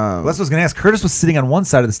 and Well, that's what I was going to ask. Curtis was sitting on one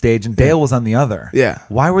side of the stage and Dale was on the other. Yeah.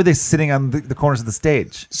 Why were they sitting on the corners of the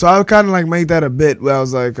stage? so I kind of like made that a bit where I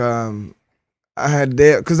was like, I had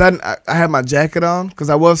Dale because I had my jacket on because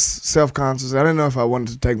I was self conscious. I didn't know if I wanted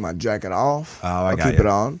to take my jacket off. Oh, I or got keep you. it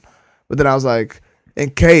on. But then I was like, in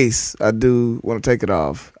case I do want to take it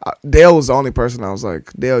off, Dale was the only person I was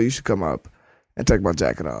like, Dale, you should come up and take my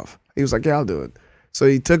jacket off. He was like, yeah, I'll do it. So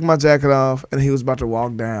he took my jacket off and he was about to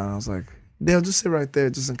walk down. I was like, Dale, just sit right there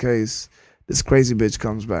just in case this crazy bitch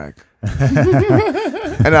comes back.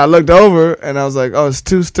 And I looked over and I was like, oh, it's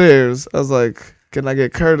 2 stairs. I was like, can I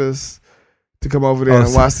get Curtis to come over there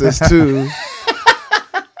and watch this too?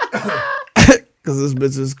 Because this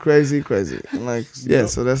bitch is crazy. I'm like, yeah,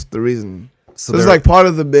 so that's the reason. So it's they're- like part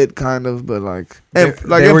of the bit, kind of, but like, They like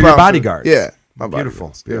were your impromptu. bodyguards. Yeah, my Beautiful,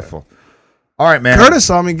 bodyguards, beautiful. All right, man. Yeah. Curtis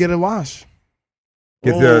saw me get a wash.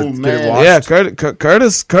 Get Oh, get it man. washed. Yeah,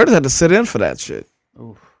 Curtis had to sit in for that shit.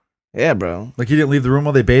 Oof. Yeah, bro. Like you didn't leave the room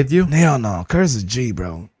while they bathed you? Hell no, Curtis is G,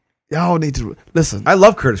 bro. Y'all need to listen. I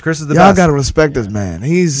love Curtis. Curtis is the Y'all best. gotta respect this man.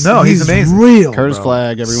 He's he's amazing. Real, Curtis bro.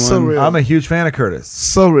 Flag, everyone. So real. I'm a huge fan of Curtis.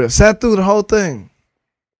 So real. Sat through the whole thing.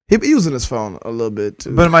 He using his phone a little bit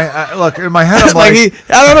too. But in my head, I'm like like,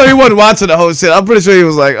 I don't know. He wasn't watching the whole shit. I'm pretty sure he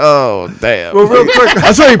was like, "Oh damn." well, real quick,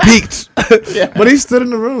 I'm sure he peeked. But he stood in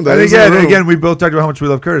the room. Though. and He was in the room. again, we both talked about how much we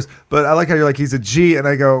love Curtis. But I like how you're like, he's a G, and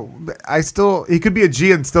I go, he could be a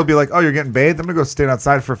G and still be like, oh, you're getting bathed. I'm gonna go stand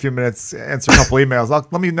outside for a few minutes, answer a couple emails.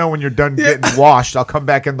 Let me know when you're done getting washed. I'll come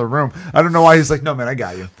back in the room. I don't know why he's like, no man, I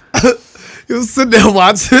got you. He was sitting there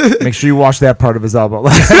watching. Make sure you wash that part of his elbow.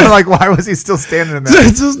 Like, why was he still standing in there?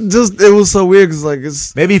 just it was so weird because like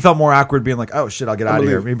it's Maybe he felt more awkward being like, oh shit, I'll get out of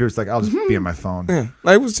here. Maybe it was like, I'll just be on my phone. yeah,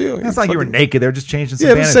 like it was chill. It's not like you were naked. They were just changing some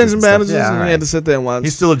Yeah, bandages. just changing and stuff. bandages, Yeah, and all he had right. to sit there and watch.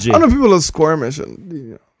 He's still a G. I know people are squirmish,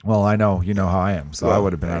 and Well, I know you know how I am, so I Well,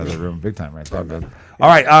 would have been out of the room big time right there. But. All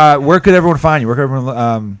right, where could everyone find you? Where could everyone?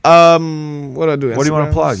 what do I do? What do you want to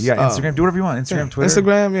Instagram? plug? You got Instagram. Do whatever you want. Instagram, Twitter,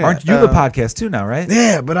 Instagram. Yeah, Aren't you have a podcast too now, right?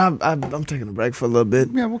 Yeah, but I'm taking a break for a little bit.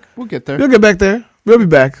 Yeah, we'll get there. We'll get back there. We'll be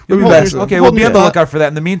back. We'll be back. soon. Okay, we'll be on the lookout for that.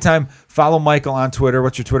 In the meantime, follow Michael on Twitter.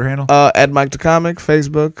 What's your Twitter handle? At Mike the Comic,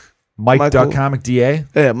 Facebook. Mike.comic DA.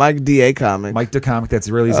 Yeah, Mike DA Comic. Mike the Comic. That's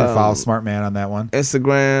really easy to follow. Smart man on that one.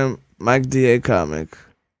 Instagram, Mike DA Comic.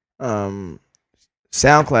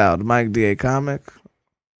 SoundCloud, Mike DA Comic.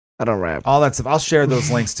 I don't rap. All that stuff. I'll share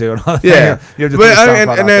those links too. Yeah, You have to but put your SoundCloud and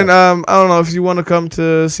out then there. I don't know if you want to come to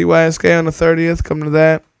CYSK on the 30th. Come to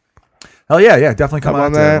that. Hell yeah, definitely come Come on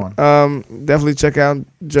on to that. everyone. Definitely check out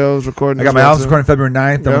Joe's recording. I got as my well, album's too. recording February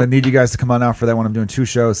 9th. I'm Yep. going to need you guys to come on out for that one. I'm doing 2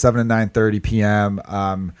 shows, 7 and 9:30 p.m.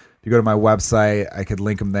 If you go to my website, I could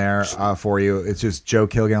link them there for you. It's just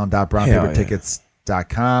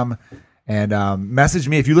joekilgallen.brownpapertickets.com. And message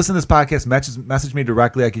me. If you listen to this podcast, message me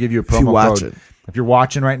directly. I could give you a promo code. watching. If you're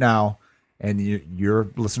watching right now and you're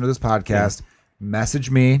listening to this podcast, message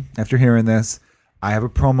me after hearing this. I have a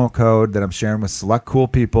promo code that I'm sharing with select cool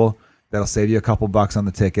people that'll save you a couple bucks on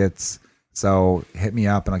the tickets. So hit me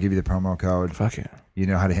up and I'll give you the promo code. Fuck yeah. You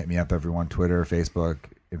know how to hit me up, everyone. Twitter, Facebook,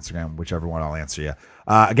 Instagram, whichever one, I'll answer you.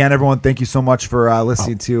 Again, everyone, thank you so much for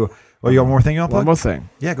listening to... Well, you got one more thing you want to One plug? more thing.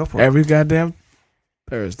 Yeah, go for it. Every goddamn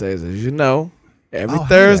Thursdays, as you know. Every Oh,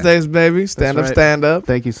 Thursdays, baby. Stand up, right. stand up.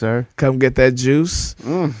 Thank you, sir. Come get that juice.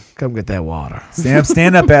 Come get that water.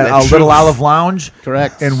 Stand up at Little Olive Lounge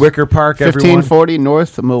Correct. in Wicker Park, everyone. 1540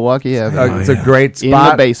 North Milwaukee Avenue. It's a great In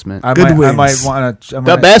spot. the basement. I Good might wings. want to...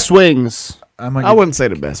 The best wings. I wouldn't say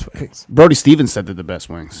the best wings. Brody Stevens said they're the best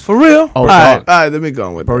wings. For real? Oh, all right, dog. all right, let me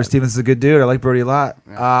go with Brody that. Stevens is a good dude. I like Brody a lot.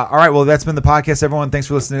 All right, well, that's been the podcast, everyone. Thanks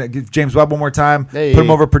for listening. Give James Webb one more time. Hey. Put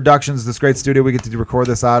him over Productions, this great studio we get to record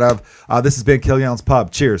this out of. This has been Kilgallen's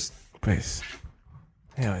Pub. Cheers. Peace.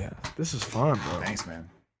 Hell yeah. This is fun, bro. Thanks, man.